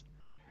rates.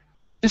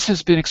 This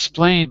has been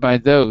explained by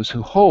those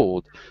who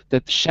hold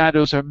that the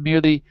shadows are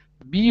merely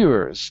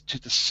mirrors to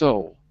the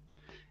soul,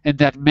 and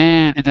that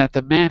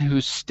the man who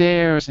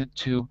stares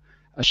into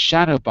a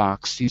shadow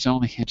box sees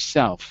only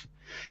himself,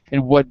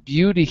 and what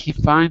beauty he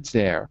finds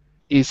there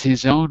is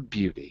his own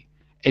beauty,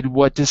 and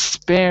what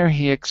despair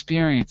he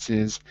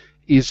experiences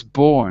is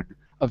born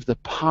of the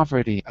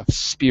poverty of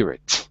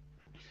spirit.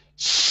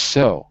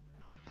 So,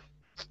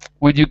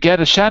 when you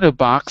get a shadow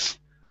box,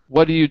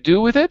 what do you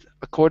do with it,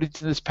 according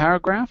to this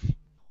paragraph?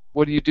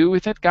 What do you do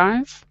with it,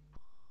 guys?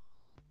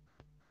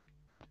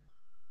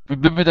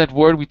 Remember that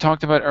word we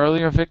talked about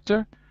earlier,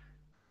 Victor?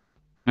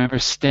 Remember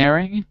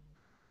staring?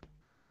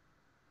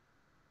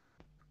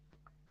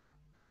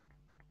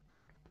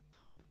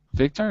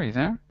 Victor, are you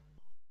there?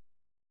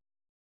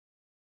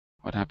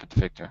 What happened to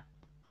Victor?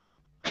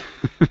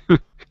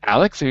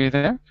 Alex, are you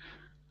there?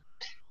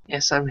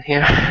 Yes, I'm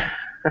here.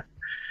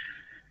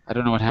 I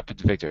don't know what happened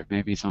to Victor.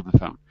 Maybe he's on the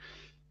phone.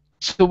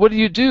 So what do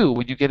you do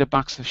when you get a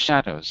box of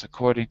shadows,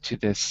 according to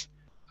this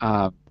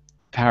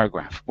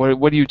paragraph?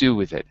 What do you do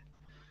with it?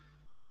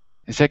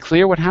 Is that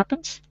clear what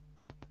happens?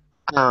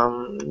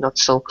 Not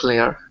so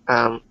clear.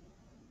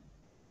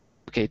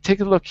 Okay, take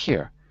a look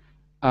here.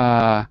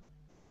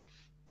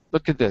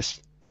 Look at this.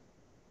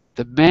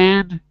 The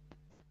man,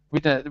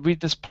 read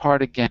this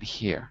part again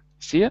here.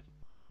 See it,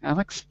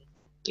 Alex?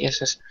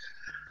 Yes, yes.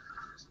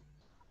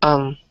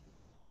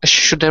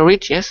 Should I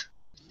read? Yes.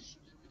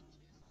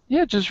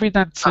 Yeah, just read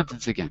that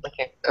sentence again.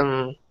 Okay.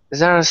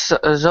 There are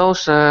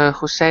those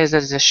who say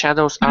that the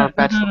shadows are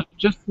bad. No.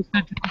 Just the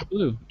sentence in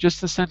blue.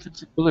 Just the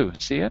sentence in blue.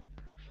 See it?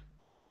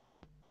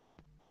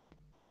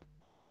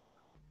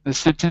 The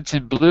sentence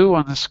in blue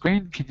on the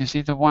screen. Can you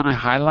see the one I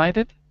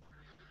highlighted?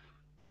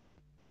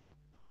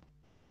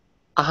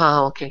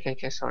 Okay.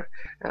 Sorry.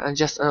 I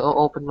just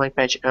opened my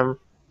page.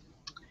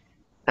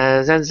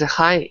 That's the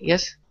high.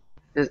 Yes.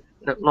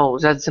 No,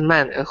 that's the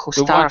man who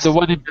stars. The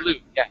one in blue.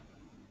 Yeah.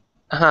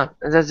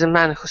 That's the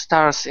man who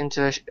stars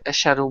into a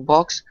shadow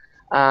box.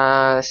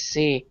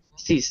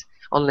 Sees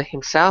only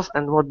himself,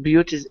 and what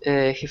beauty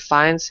he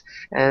finds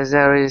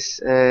there is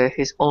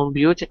his own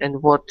beauty,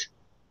 and what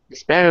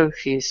despair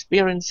he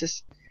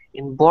experiences,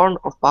 inborn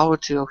of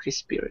poverty of his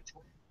spirit.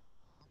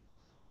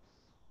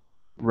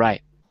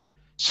 Right.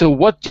 So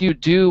what do you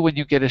do when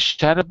you get a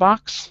shadow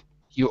box?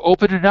 You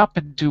open it up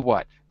and do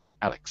what,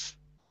 Alex?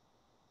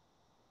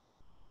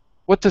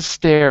 What does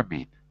stare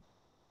mean?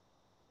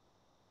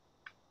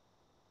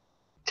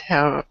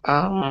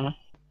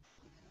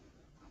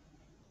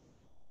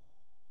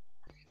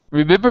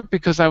 Remember,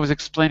 because I was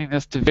explaining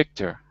this to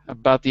Victor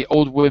about the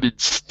old women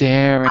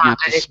staring at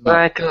the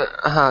smoke. Like,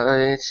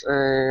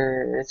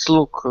 it's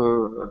look.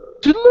 To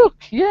look,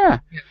 yeah.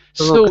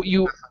 So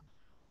you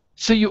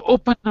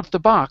open up the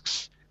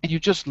box and you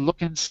just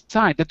look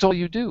inside. That's all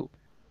you do.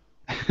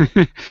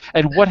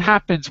 And what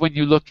happens when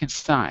you look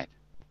inside?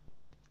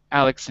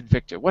 Alex and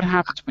Victor, what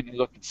happens when you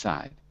look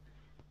inside?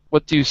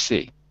 What do you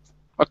see?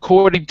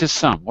 According to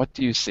some, what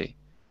do you see?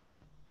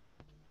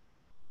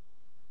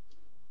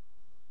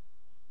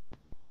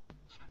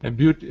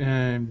 Beauty,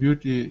 and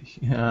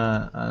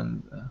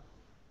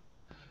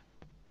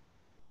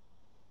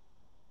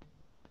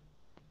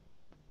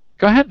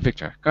Go ahead,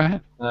 Victor. Go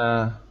ahead.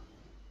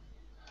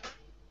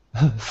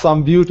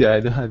 Some beauty. I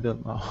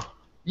don't know.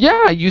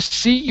 Yeah, you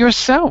see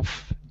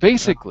yourself,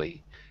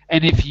 basically.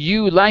 And if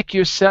you like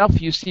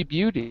yourself, you see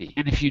beauty.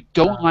 And if you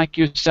don't like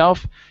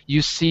yourself,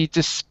 you see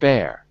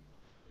despair.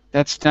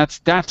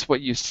 That's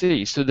what you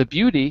see. So the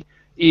beauty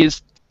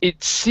is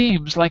it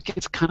seems like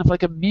it's kind of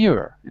like a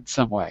mirror in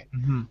some way.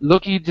 Mhm.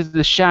 Looking into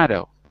the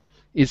shadow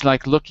is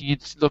like looking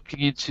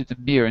into the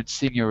mirror and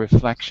seeing your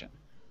reflection.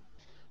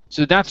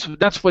 So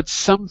that's what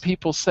some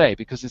people say,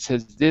 because it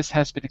says this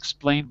has been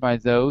explained by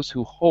those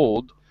who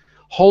hold.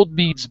 Hold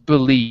means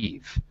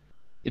believe.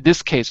 In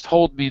this case,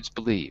 hold means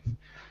believe.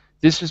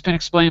 This has been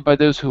explained by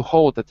those who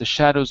hold that the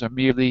shadows are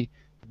merely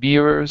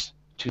mirrors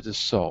to the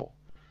soul.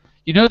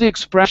 You know the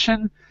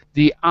expression,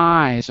 the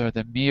eyes are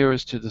the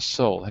mirrors to the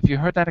soul. Have you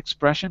heard that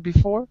expression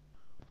before?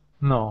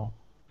 No.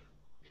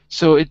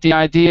 So the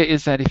idea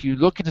is that if you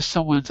look into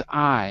someone's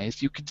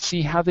eyes, you can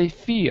see how they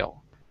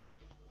feel.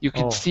 You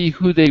can Oh. see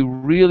who they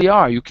really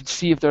are. You can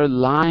see if they're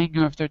lying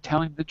or if they're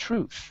telling the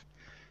truth.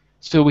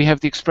 So we have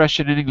the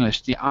expression in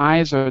English, the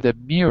eyes are the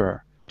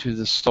mirror to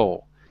the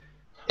soul.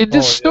 In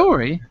this Oh, yeah.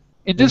 story,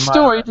 in In this my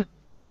story,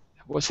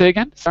 say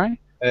again, sorry?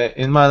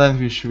 in my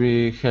language,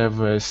 we have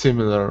a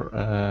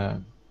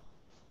similar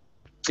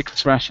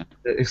Expression.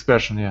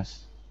 expression.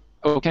 Yes.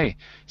 Okay,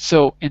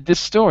 so in this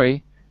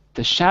story,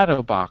 the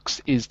shadow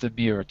box is the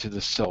mirror to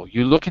the soul.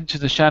 You look into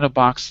the shadow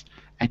box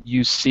and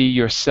you see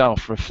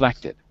yourself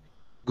reflected,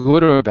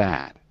 good or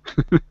bad.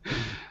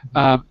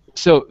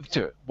 So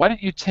why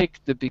don't you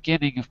take the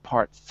beginning of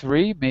part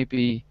 3,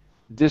 maybe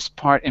this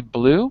part in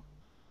blue?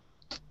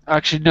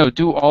 Actually, no,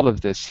 do all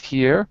of this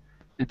here,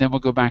 and then we'll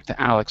go back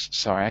to Alex.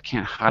 Sorry, I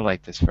can't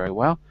highlight this very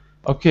well.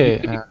 Okay.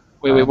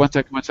 Wait, 1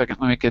 second.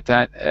 Let me get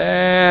that.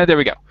 There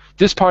we go.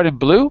 This part in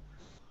blue,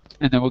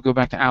 and then we'll go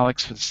back to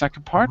Alex for the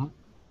second part.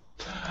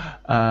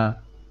 Uh,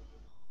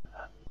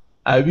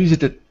 I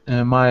visited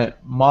my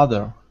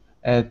mother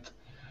at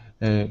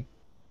uh,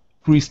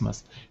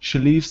 Christmas. She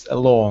lives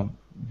alone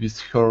with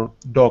her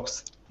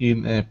dogs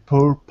in a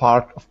poor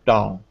part of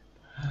town.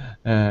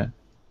 Uh,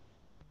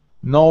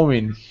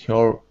 Knowing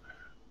her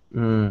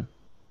uh,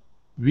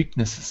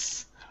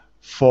 weaknesses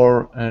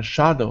for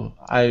shadow,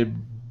 I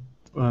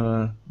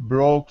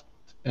brought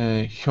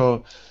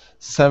her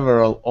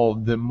several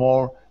of the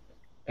more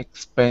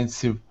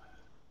expensive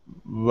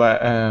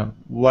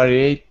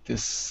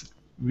varieties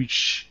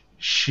which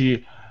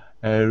she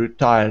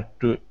retired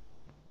to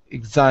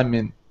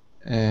examine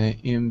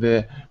in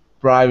the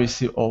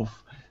privacy of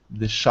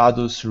the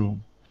Shadow's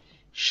room.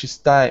 She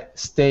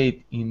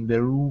stayed in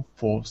the room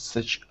for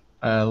such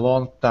a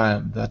long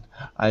time that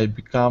I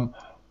became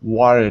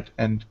worried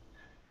and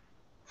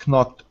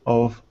knocked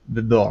off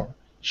the door.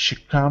 She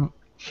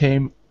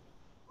came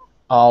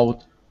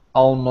out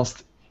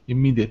almost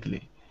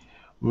immediately.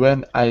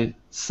 When I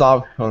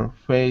saw her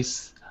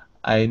face,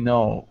 I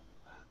knew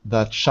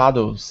that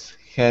Shadows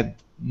had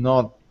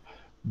not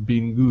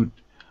been good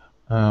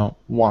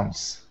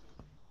once.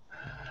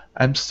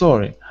 "I'm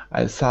sorry,"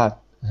 I said,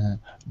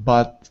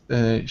 but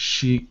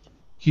she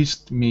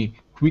kissed me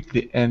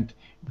quickly and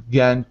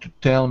began to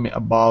tell me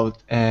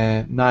about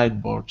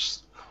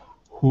nightbirds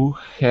who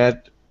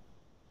had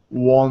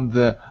won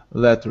the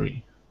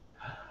lottery.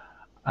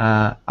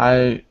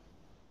 I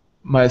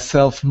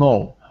myself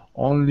know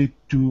only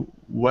too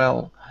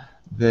well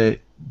the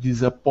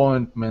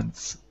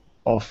disappointments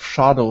of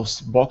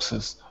Shadow's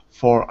boxes,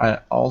 for I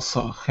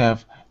also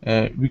have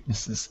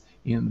weaknesses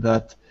in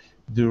that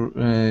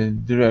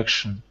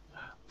direction.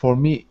 For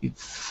me, it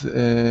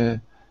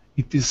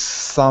is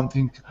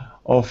something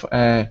of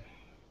a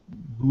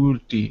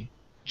guilty,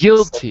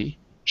 Guilty,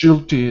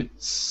 guilty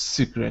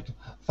secret,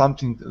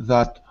 something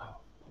that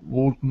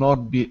would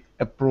not be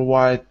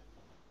approved.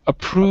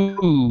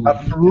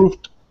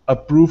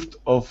 approved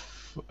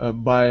of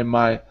by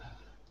my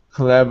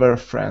clever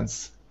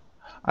friends.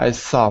 I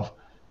saw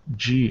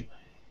G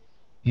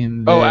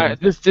in Oh,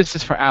 the this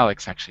is for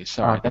Alex, actually.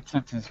 Sorry, uh, that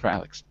sentence is for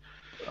Alex.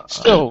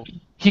 So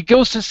he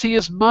goes to see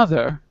his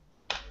mother,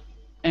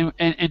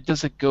 and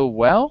does it go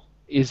well?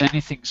 Is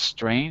anything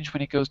strange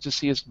when he goes to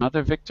see his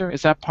mother, Victor?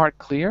 Is that part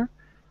clear?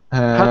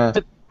 uh,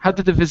 How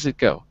did the visit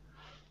go?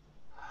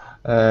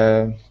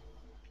 uh,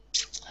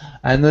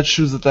 I'm not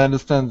sure that I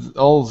understand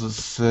all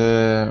this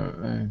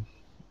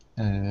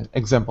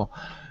example,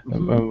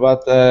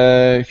 but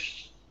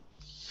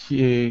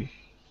he,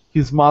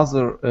 his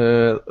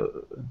mother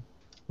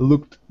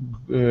looked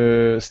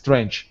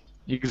strange.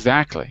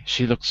 Exactly.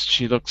 She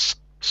looks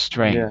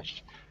Yeah,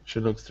 strange. she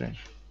looked strange.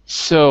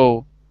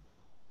 So,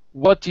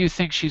 what do you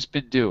think she's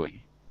been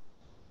doing?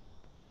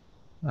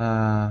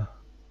 Uh,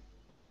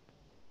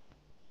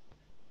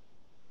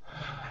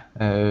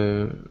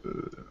 uh,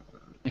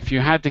 If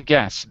you had to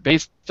guess,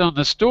 based on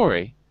the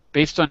story,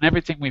 based on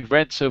everything we've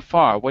read so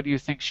far, what do you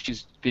think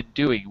she's been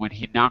doing when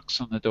he knocks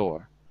on the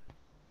door?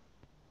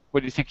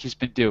 What do you think he's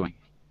been doing?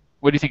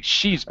 What do you think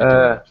she's been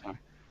doing?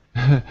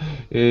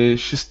 uh,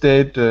 she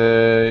stayed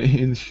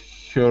in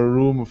her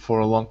room for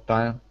a long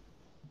time.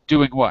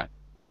 Doing what?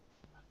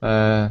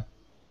 Uh,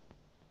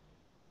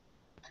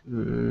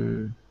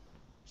 uh,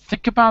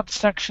 Think about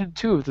section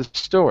 2 of the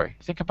story.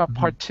 Think about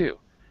part 2.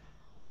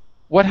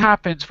 What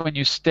happens when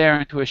you stare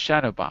into a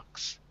shadow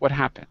box? What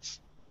happens?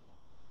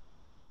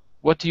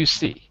 What do you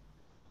see?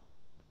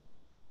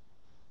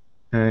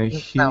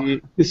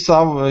 he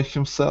saw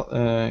himself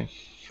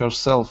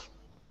herself.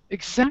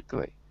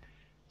 Exactly.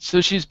 So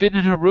she's been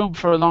in her room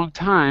for a long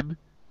time,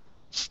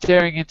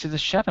 staring into the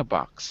shadow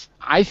box.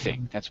 I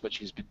think that's what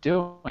she's been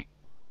doing.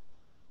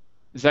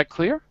 Is that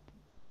clear?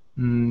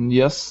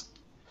 Yes.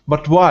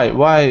 But why?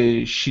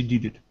 Why she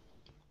did it?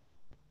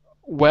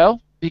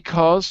 Well,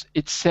 because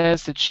it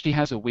says that she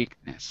has a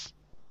weakness.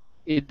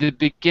 In the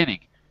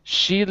beginning,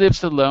 she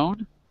lives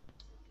alone.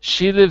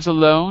 She lives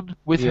alone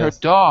with her Yes.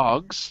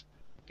 dogs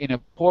in a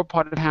poor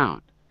part of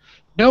town,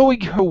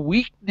 knowing her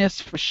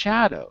weakness for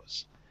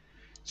shadows.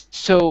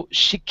 So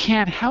she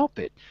can't help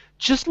it.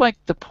 Just like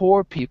the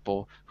poor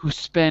people who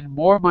spend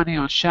more money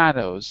on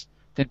shadows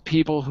than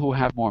people who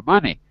have more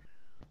money,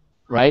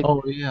 right?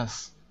 Oh,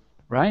 yes.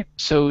 Right?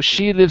 So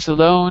she lives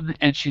alone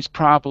and she's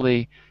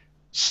probably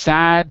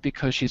sad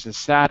because she's a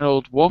sad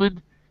old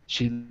woman.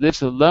 She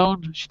lives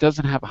alone. She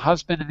doesn't have a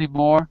husband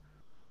anymore.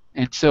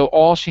 And so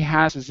all she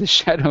has is the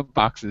shadow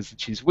boxes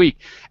and she's weak.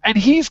 And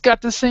he's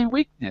got the same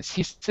weakness.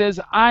 He says,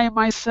 I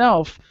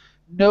myself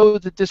know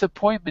the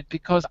disappointment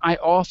because I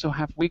also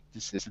have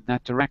weaknesses in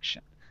that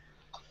direction.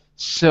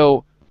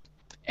 So,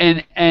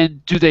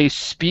 and do they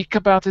speak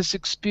about this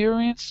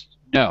experience?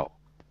 No.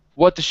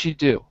 What does she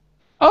do?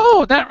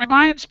 Oh, that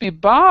reminds me,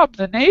 Bob,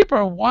 the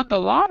neighbor, won the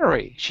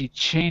lottery. She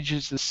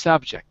changes the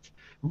subject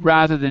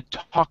rather than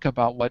talk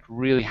about what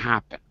really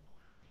happened.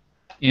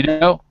 You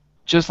know,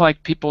 just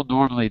like people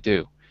normally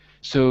do.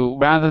 So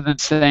rather than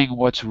saying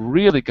what's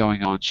really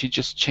going on, she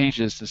just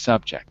changes the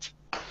subject.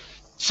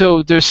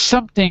 So there's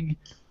something,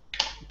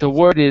 the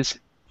word is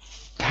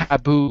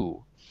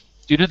taboo.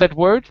 Do you know that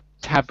word?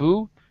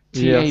 Taboo?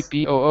 Yes.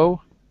 Taboo?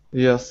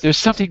 Yes. There's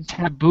something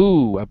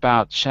taboo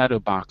about shadow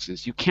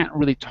boxes. You can't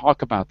really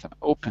talk about them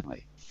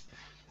openly.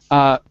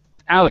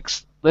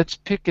 Alex, let's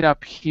pick it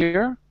up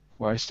here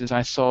where it says,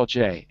 I saw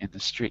Jay in the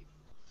street.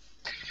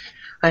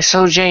 I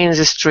saw Jane in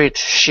the street.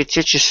 She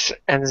teaches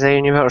at the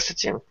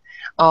university.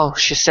 Oh,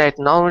 she said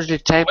knowledge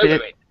tape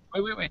it.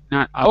 Wait.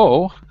 Not,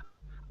 oh.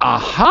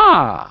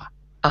 Aha!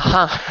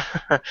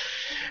 Aha.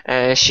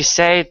 She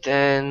said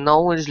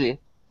knowledgely.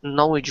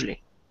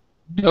 Knowledgely.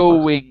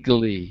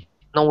 Knowingly.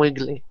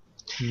 Knowingly.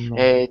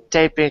 No.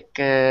 Taping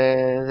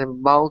the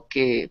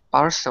bulky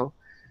parcel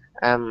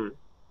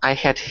I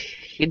had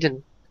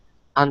hidden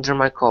under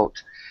my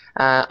coat.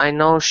 I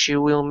know she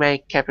will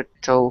make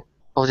capital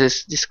of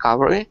this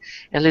discovery,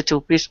 a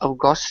little piece of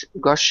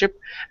gossip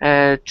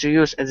to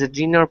use at the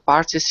dinner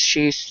parties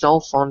she is so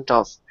fond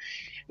of.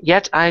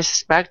 Yet I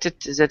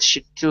suspected that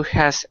she too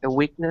has a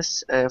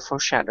weakness for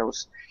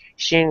shadows.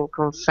 She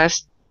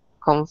confessed,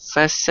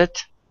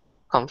 confessed,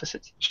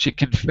 She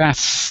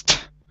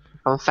confessed.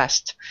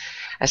 confessed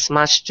as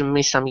much to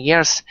me some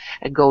years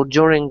ago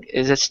during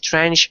that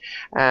strange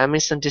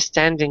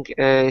misunderstanding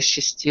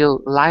she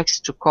still likes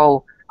to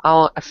call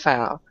our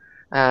affair.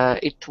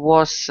 It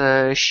was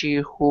she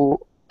who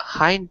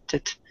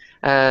hinted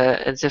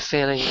at the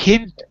feeling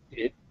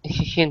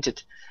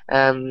hinted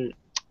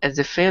at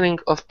the feeling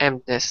of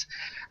emptiness,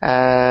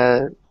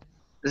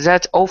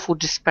 that awful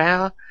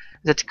despair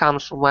that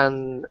comes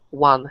when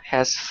one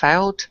has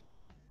failed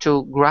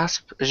to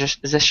grasp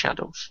the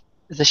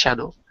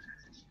shadow.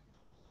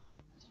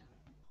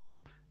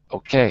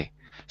 Okay.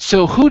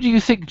 So who do you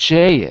think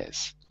Jay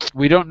is?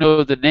 We don't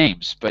know the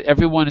names, but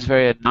everyone is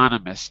very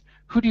anonymous.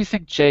 Who do you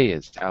think Jay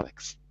is,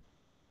 Alex?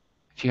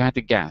 If you had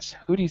to guess,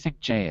 who do you think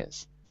Jay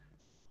is?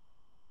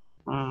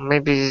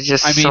 Maybe it's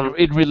just I mean, some.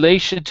 in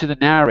relation to the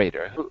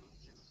narrator.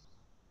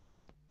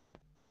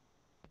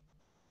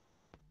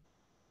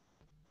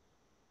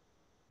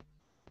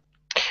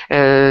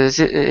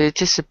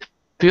 It is a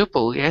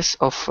pupil, yes,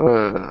 of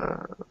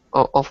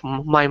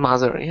my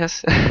mother,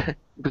 yes,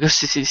 because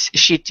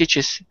she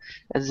teaches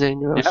at the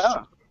university,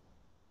 Yeah.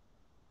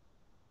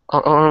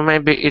 or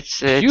maybe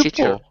it's a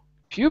teacher.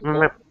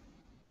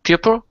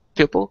 Pupil.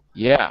 Pupil.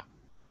 Yeah.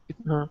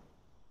 Uh,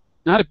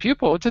 Not a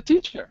pupil, it's a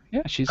teacher.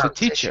 Yeah, she's a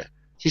teacher.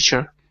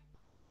 Teacher.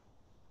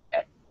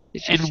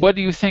 And what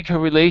do you think her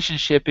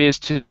relationship is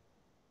to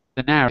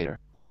the narrator?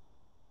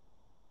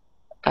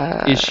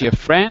 Is she a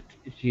friend?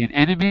 Is she an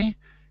enemy?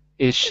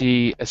 Is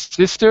she a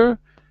sister?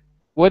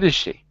 What is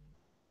she?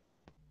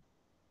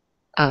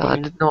 I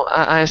don't know.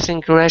 I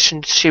think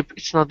relationship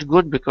is not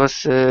good because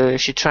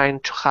she trying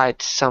to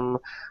hide some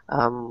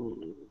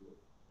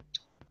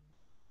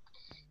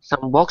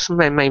box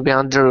maybe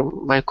under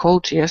my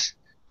coat. Yes.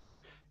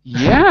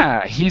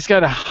 Yeah, he's got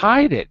to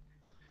hide it.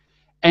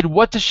 And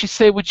what does she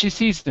say when she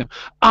sees him?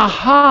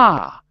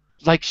 Aha!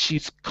 Like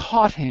she's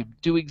caught him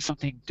doing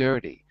something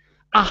dirty.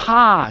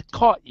 Aha!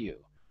 Caught you,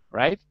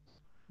 right?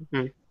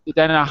 Mm-hmm.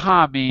 Then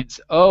aha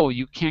means, oh,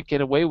 you can't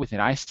get away with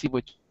it. I see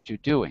what you're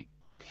doing.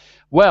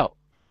 Well,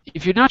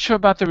 if you're not sure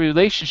about the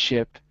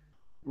relationship,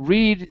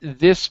 read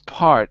this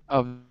part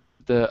of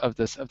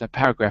the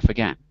paragraph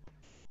again.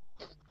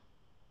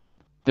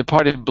 The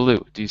part in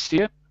blue. Do you see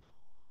it?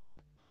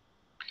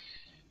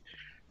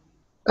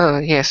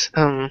 Yes.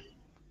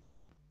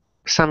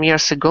 Some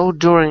years ago,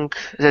 during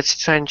that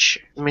strange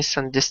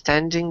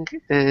misunderstanding,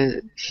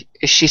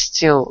 she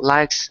still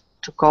likes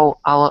to call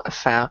our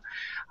affair.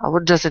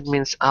 What does it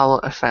mean, our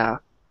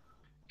affair?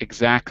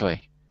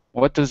 Exactly.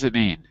 What does it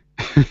mean?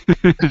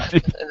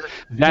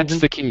 That's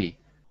the key.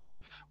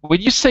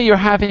 When you say you're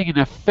having an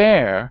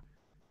affair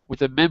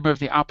with a member of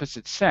the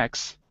opposite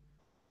sex,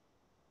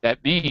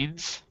 that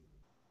means,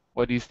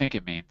 what do you think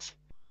it means?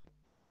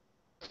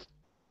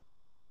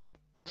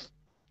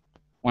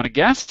 Want to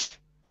guess?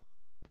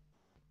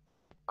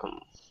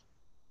 Um,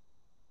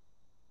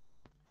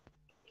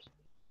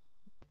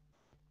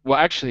 Well,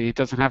 actually, it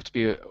doesn't have to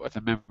be with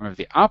a member of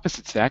the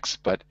opposite sex,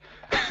 but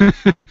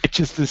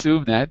just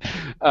assume that.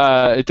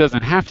 It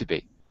doesn't have to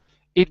be.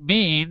 It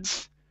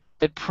means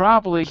that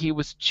probably he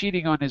was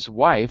cheating on his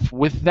wife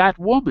with that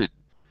woman.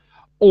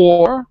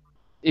 Or,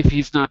 if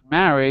he's not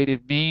married,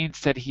 it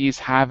means that he's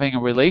having a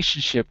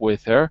relationship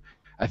with her,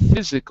 a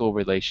physical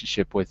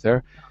relationship with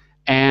her,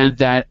 and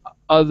that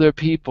other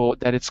people,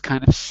 that it's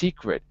kind of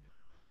secret,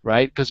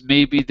 right? Because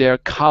maybe they're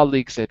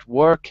colleagues at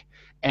work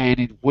and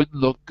it wouldn't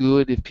look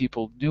good if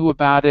people knew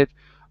about it,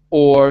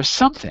 or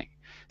something.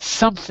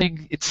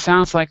 Something, it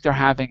sounds like they're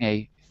having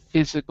a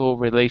physical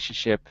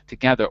relationship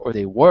together, or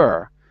they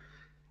were,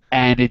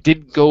 and it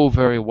didn't go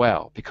very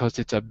well because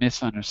it's a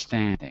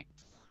misunderstanding.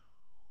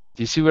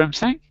 Do you see what I'm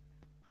saying?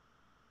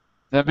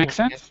 Does that make yes,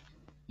 yes, sense?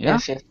 Yeah?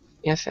 yes, yes,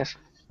 yes, yes.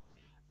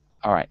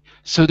 All right.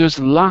 So there's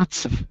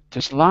lots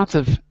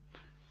of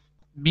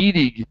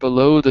meaning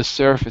below the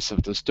surface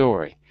of the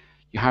story.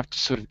 You have to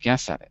sort of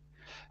guess at it.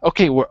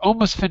 Okay, we're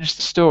almost finished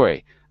the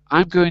story.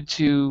 I'm going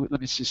to,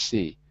 let me just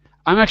see.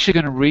 I'm actually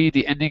going to read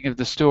the ending of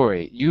the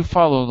story. You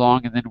follow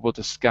along and then we'll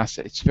discuss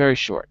it. It's very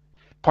short.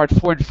 Part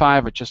 4 and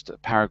 5 are just a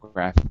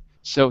paragraph.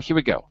 So here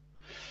we go.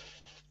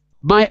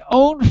 My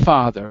own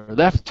father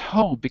left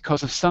home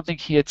because of something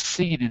he had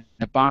seen in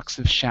a box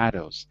of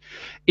shadows.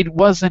 It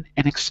wasn't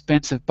an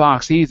expensive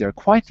box either,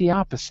 quite the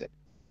opposite.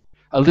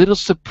 A little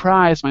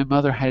surprise my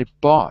mother had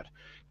bought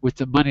with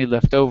the money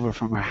left over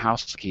from her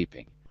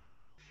housekeeping.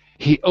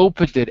 He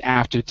opened it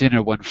after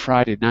dinner one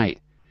Friday night.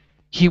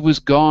 He was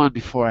gone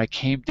before I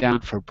came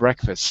down for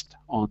breakfast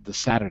on the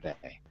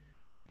Saturday.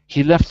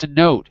 He left a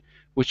note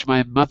which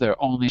my mother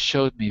only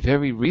showed me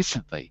very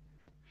recently.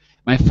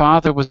 My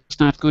father was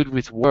not good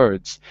with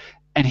words,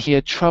 and he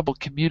had trouble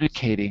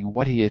communicating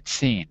what he had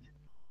seen.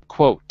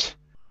 Quote,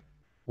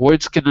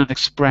 words cannot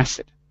express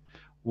it,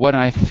 what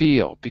I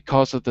feel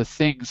because of the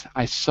things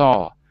I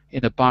saw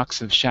in the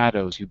box of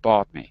shadows you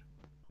bought me.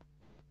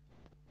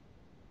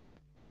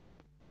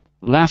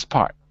 Last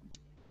part,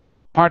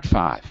 part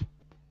 5.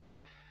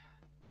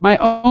 My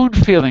own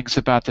feelings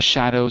about the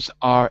shadows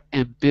are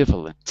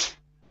ambivalent,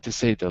 to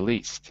say the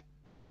least.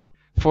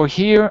 For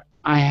here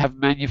I have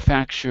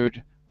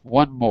manufactured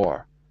one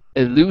more,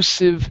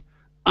 elusive,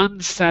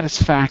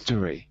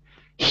 unsatisfactory,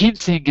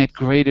 hinting at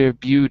greater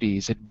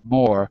beauties and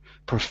more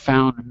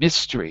profound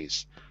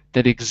mysteries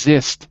that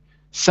exist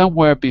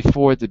somewhere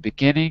before the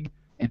beginning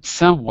and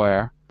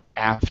somewhere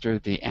after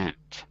the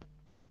end.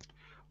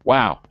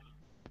 Wow.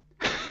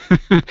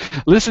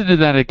 Listen to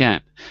that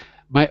again.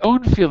 My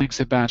own feelings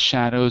about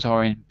shadows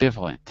are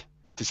ambivalent,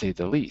 to say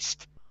the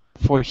least.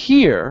 For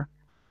here,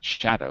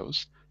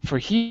 shadows, for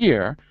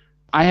here,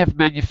 I have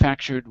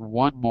manufactured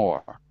one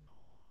more,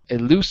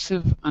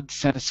 elusive,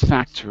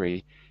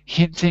 unsatisfactory,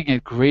 hinting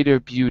at greater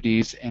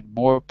beauties and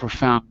more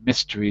profound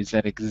mysteries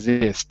that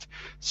exist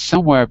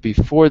somewhere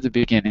before the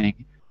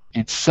beginning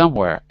and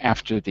somewhere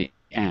after the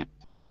end.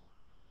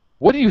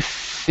 What do you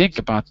think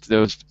about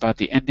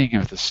the ending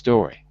of the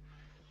story?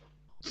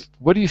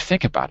 What do you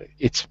think about it?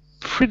 It's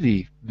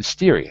pretty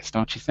mysterious,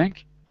 don't you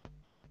think?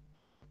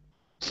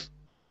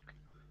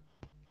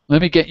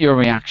 Let me get your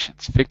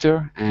reactions,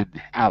 Victor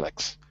and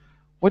Alex.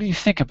 What do you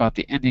think about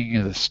the ending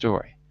of the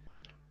story?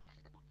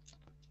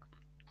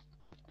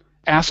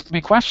 Ask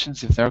me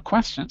questions if there are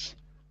questions.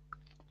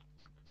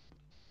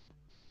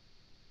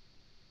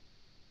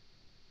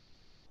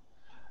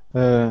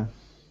 Uh,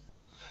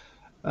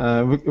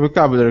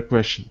 vocabulary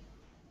question.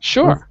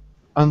 Sure.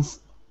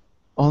 Uns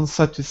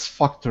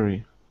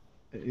unsatisfactory.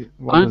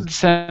 What does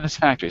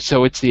Unsatisfactory.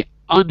 So it's the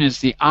is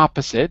the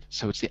opposite.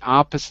 So it's the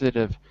opposite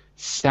of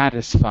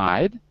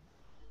satisfied.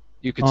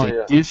 You could say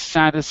yeah.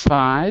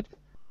 dissatisfied.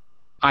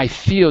 I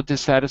feel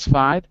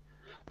dissatisfied,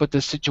 but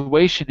the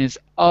situation is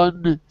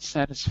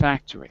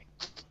unsatisfactory.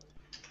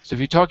 So if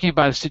you're talking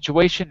about a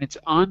situation, it's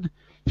if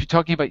you're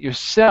talking about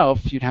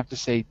yourself, you'd have to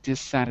say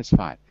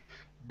dissatisfied.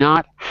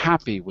 Not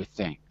happy with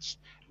things.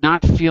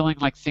 Not feeling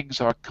like things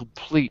are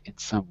complete in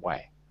some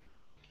way.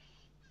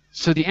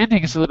 So the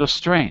ending is a little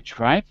strange,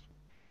 right?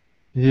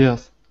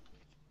 Yes.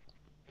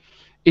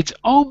 It's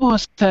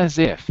almost as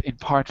if, in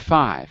part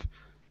 5,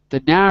 the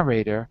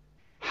narrator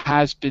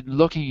has been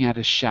looking at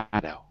a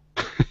shadow.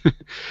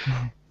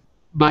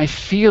 My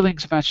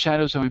feelings about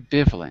shadows are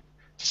ambivalent,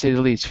 to say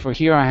the least, for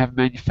here I have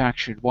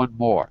manufactured one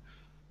more.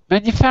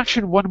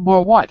 Manufactured one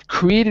more what?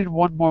 Created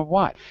one more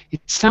what?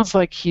 It sounds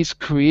like he's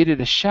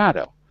created a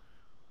shadow.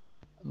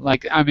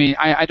 Like, I mean,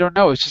 I don't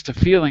know, it's just a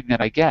feeling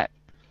that I get.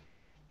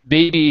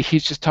 Maybe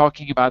he's just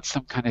talking about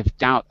some kind of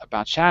doubt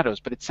about shadows,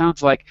 but it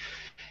sounds like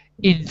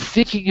in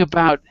thinking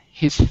about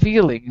his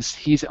feelings,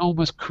 he's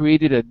almost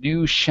created a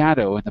new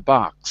shadow in the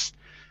box.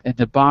 And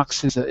the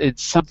box is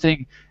it's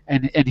something,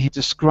 and he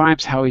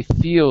describes how he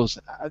feels,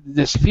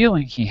 this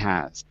feeling he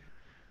has.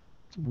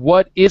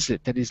 What is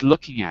it that he's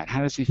looking at?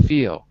 How does he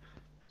feel?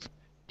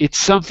 It's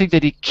something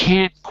that he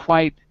can't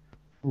quite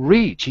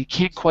reach. He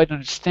can't quite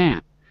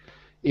understand.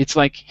 It's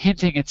like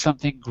hinting at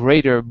something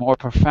greater, more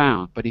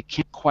profound, but he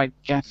can't quite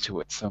get to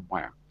it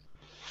somewhere.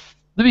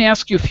 Let me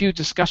ask you a few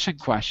discussion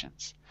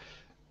questions.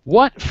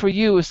 What for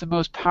you is the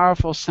most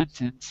powerful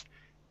sentence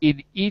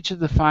in each of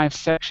the 5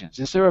 sections?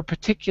 Is there a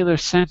particular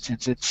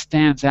sentence that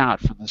stands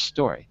out from the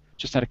story,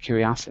 just out of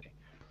curiosity?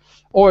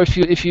 Or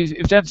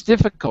if that's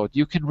difficult,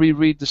 you can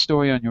reread the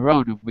story on your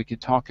own, and we can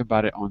talk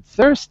about it on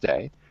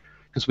Thursday,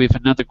 because we have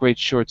another great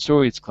short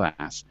stories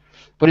class.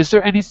 But is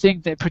there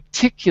anything that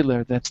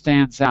particular that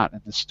stands out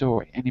in the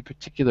story? Any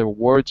particular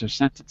words or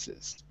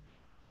sentences?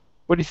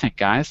 What do you think,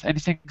 guys?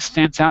 Anything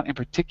stands out in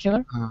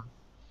particular?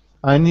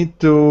 I need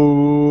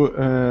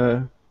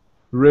to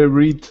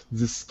reread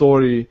the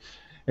story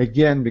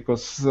again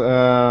because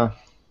I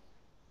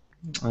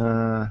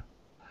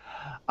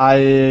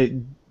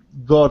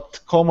got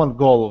common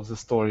goal of the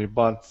story,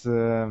 but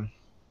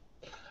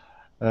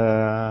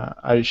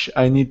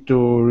I need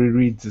to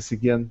reread this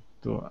again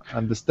to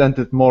understand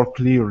it more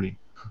clearly.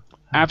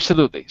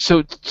 Absolutely.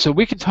 So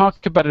we can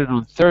talk about it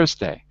on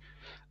Thursday.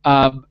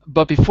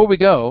 But before we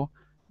go,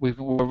 we're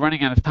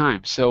running out of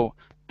time. So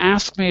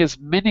ask me as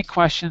many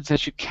questions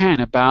as you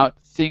can about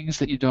things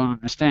that you don't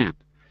understand,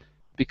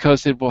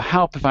 because it will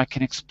help if I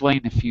can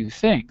explain a few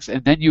things.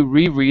 And then you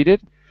reread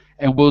it,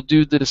 and we'll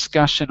do the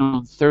discussion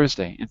on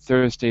Thursday in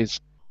Thursday's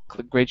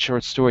Great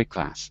Short Story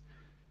class.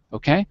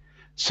 Okay?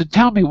 So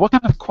tell me, what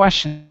kind of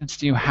questions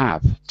do you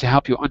have to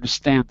help you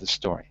understand the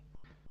story?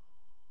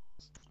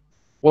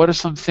 What are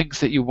some things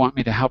that you want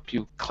me to help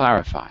you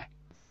clarify?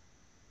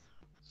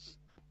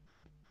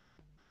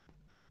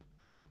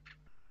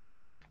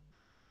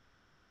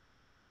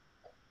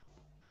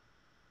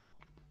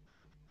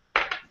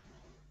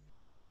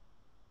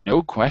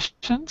 No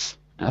questions?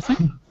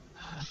 Nothing?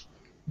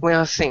 We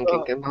are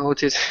thinking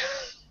about it.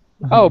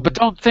 Oh, but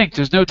don't think.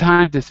 There's no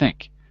time to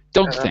think.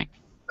 Don't think.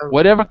 um,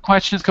 Whatever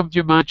questions come to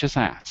your mind, just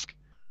ask.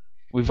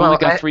 We've Well, only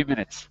got 3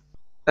 minutes.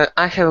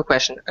 I have a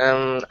question.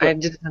 I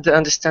didn't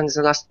understand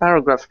the last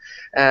paragraph.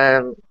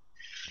 I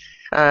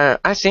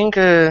think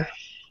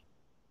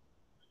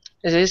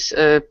these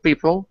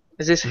people,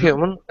 this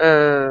human,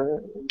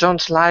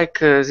 don't like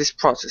this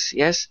process,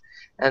 yes?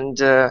 And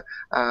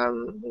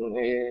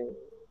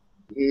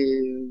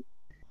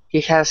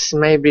he has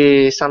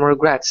maybe some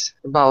regrets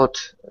about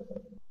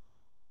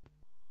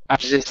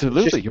this.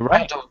 Absolutely, you're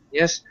right.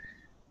 Yes?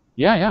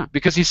 Yeah,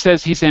 because he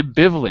says he's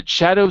ambivalent.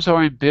 Shadows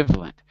are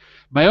ambivalent.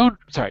 My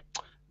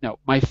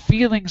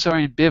feelings are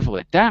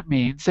ambivalent. That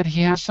means that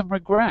he has some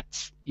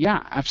regrets.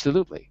 Yeah,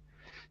 absolutely.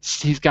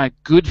 He's got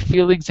good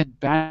feelings and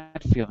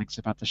bad feelings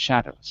about the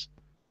shadows.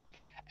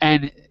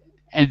 And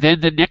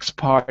then the next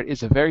part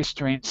is a very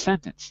strange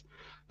sentence.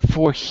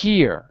 For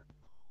here.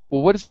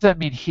 Well, what does that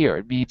mean here?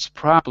 It means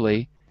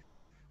probably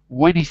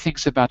when he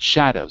thinks about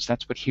shadows.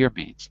 That's what here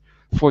means.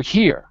 For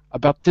here,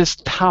 about this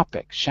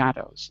topic,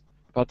 shadows,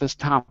 about this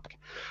topic,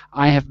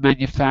 I have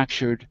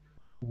manufactured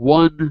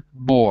one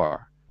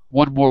more.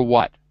 One more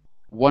what?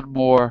 One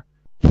more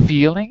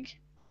feeling,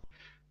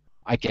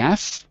 I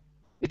guess?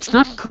 It's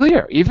not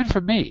clear, even for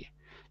me.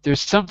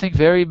 There's something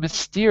very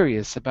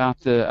mysterious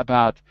about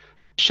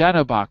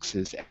shadow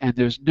boxes, and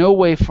there's no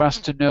way for us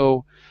to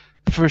know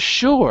for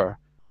sure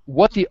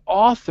what the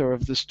author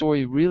of the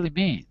story really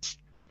means.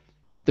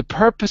 The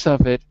purpose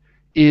of it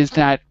is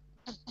that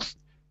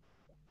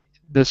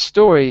the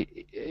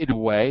story, in a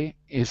way,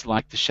 is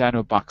like the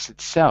shadow box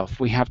itself.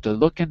 We have to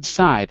look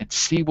inside and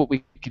see what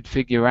we can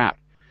figure out.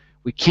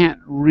 We can't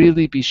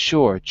really be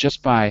sure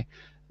just by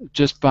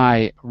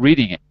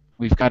reading it.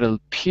 We've got to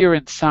peer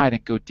inside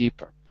and go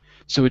deeper.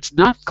 So it's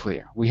not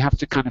clear. We have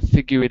to kind of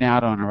figure it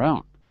out on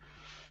our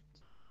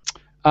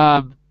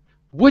own.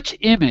 Which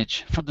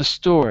image from the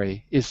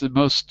story is the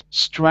most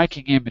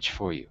striking image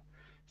for you?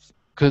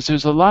 Because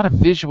there's a lot of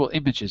visual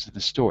images in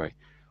the story.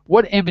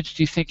 What image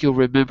do you think you'll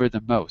remember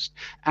the most?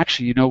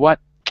 Actually, you know what?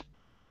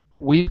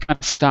 We've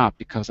got to stop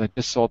because I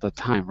just saw the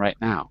time right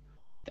now.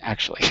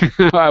 Actually,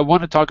 I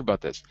want to talk about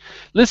this.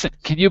 Listen,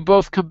 can you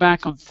both come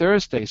back on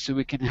Thursday so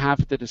we can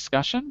have the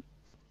discussion?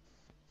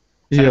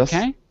 Is that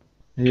okay?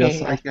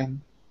 Yes, Okay. I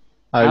can.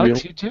 I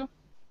Alex, will. you too?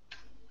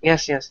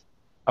 Yes.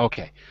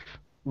 Okay.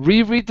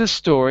 Reread the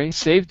story,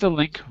 save the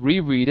link,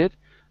 reread it,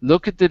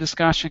 look at the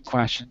discussion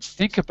questions,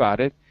 think about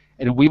it,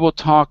 and we will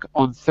talk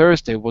on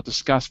Thursday. We'll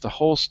discuss the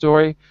whole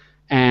story,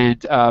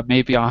 and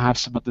maybe I'll have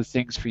some other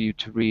things for you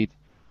to read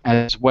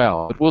as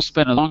well. But we'll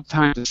spend a long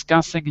time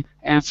discussing,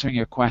 answering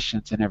your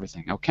questions and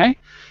everything, okay?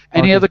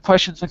 Any other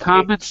questions and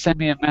comments, send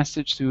me a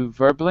message through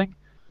Verbling,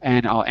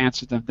 and I'll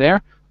answer them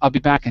there. I'll be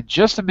back in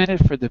just a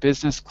minute for the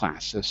business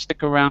class, so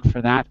stick around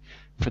for that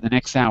for the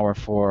next hour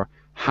for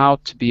how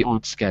to be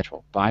on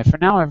schedule. Bye for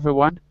now,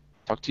 everyone.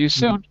 Talk to you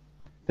soon.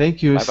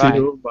 Thank you. Bye-bye. See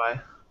you.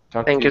 Bye.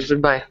 Talk Thank to you.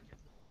 Goodbye.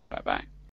 Bye-bye.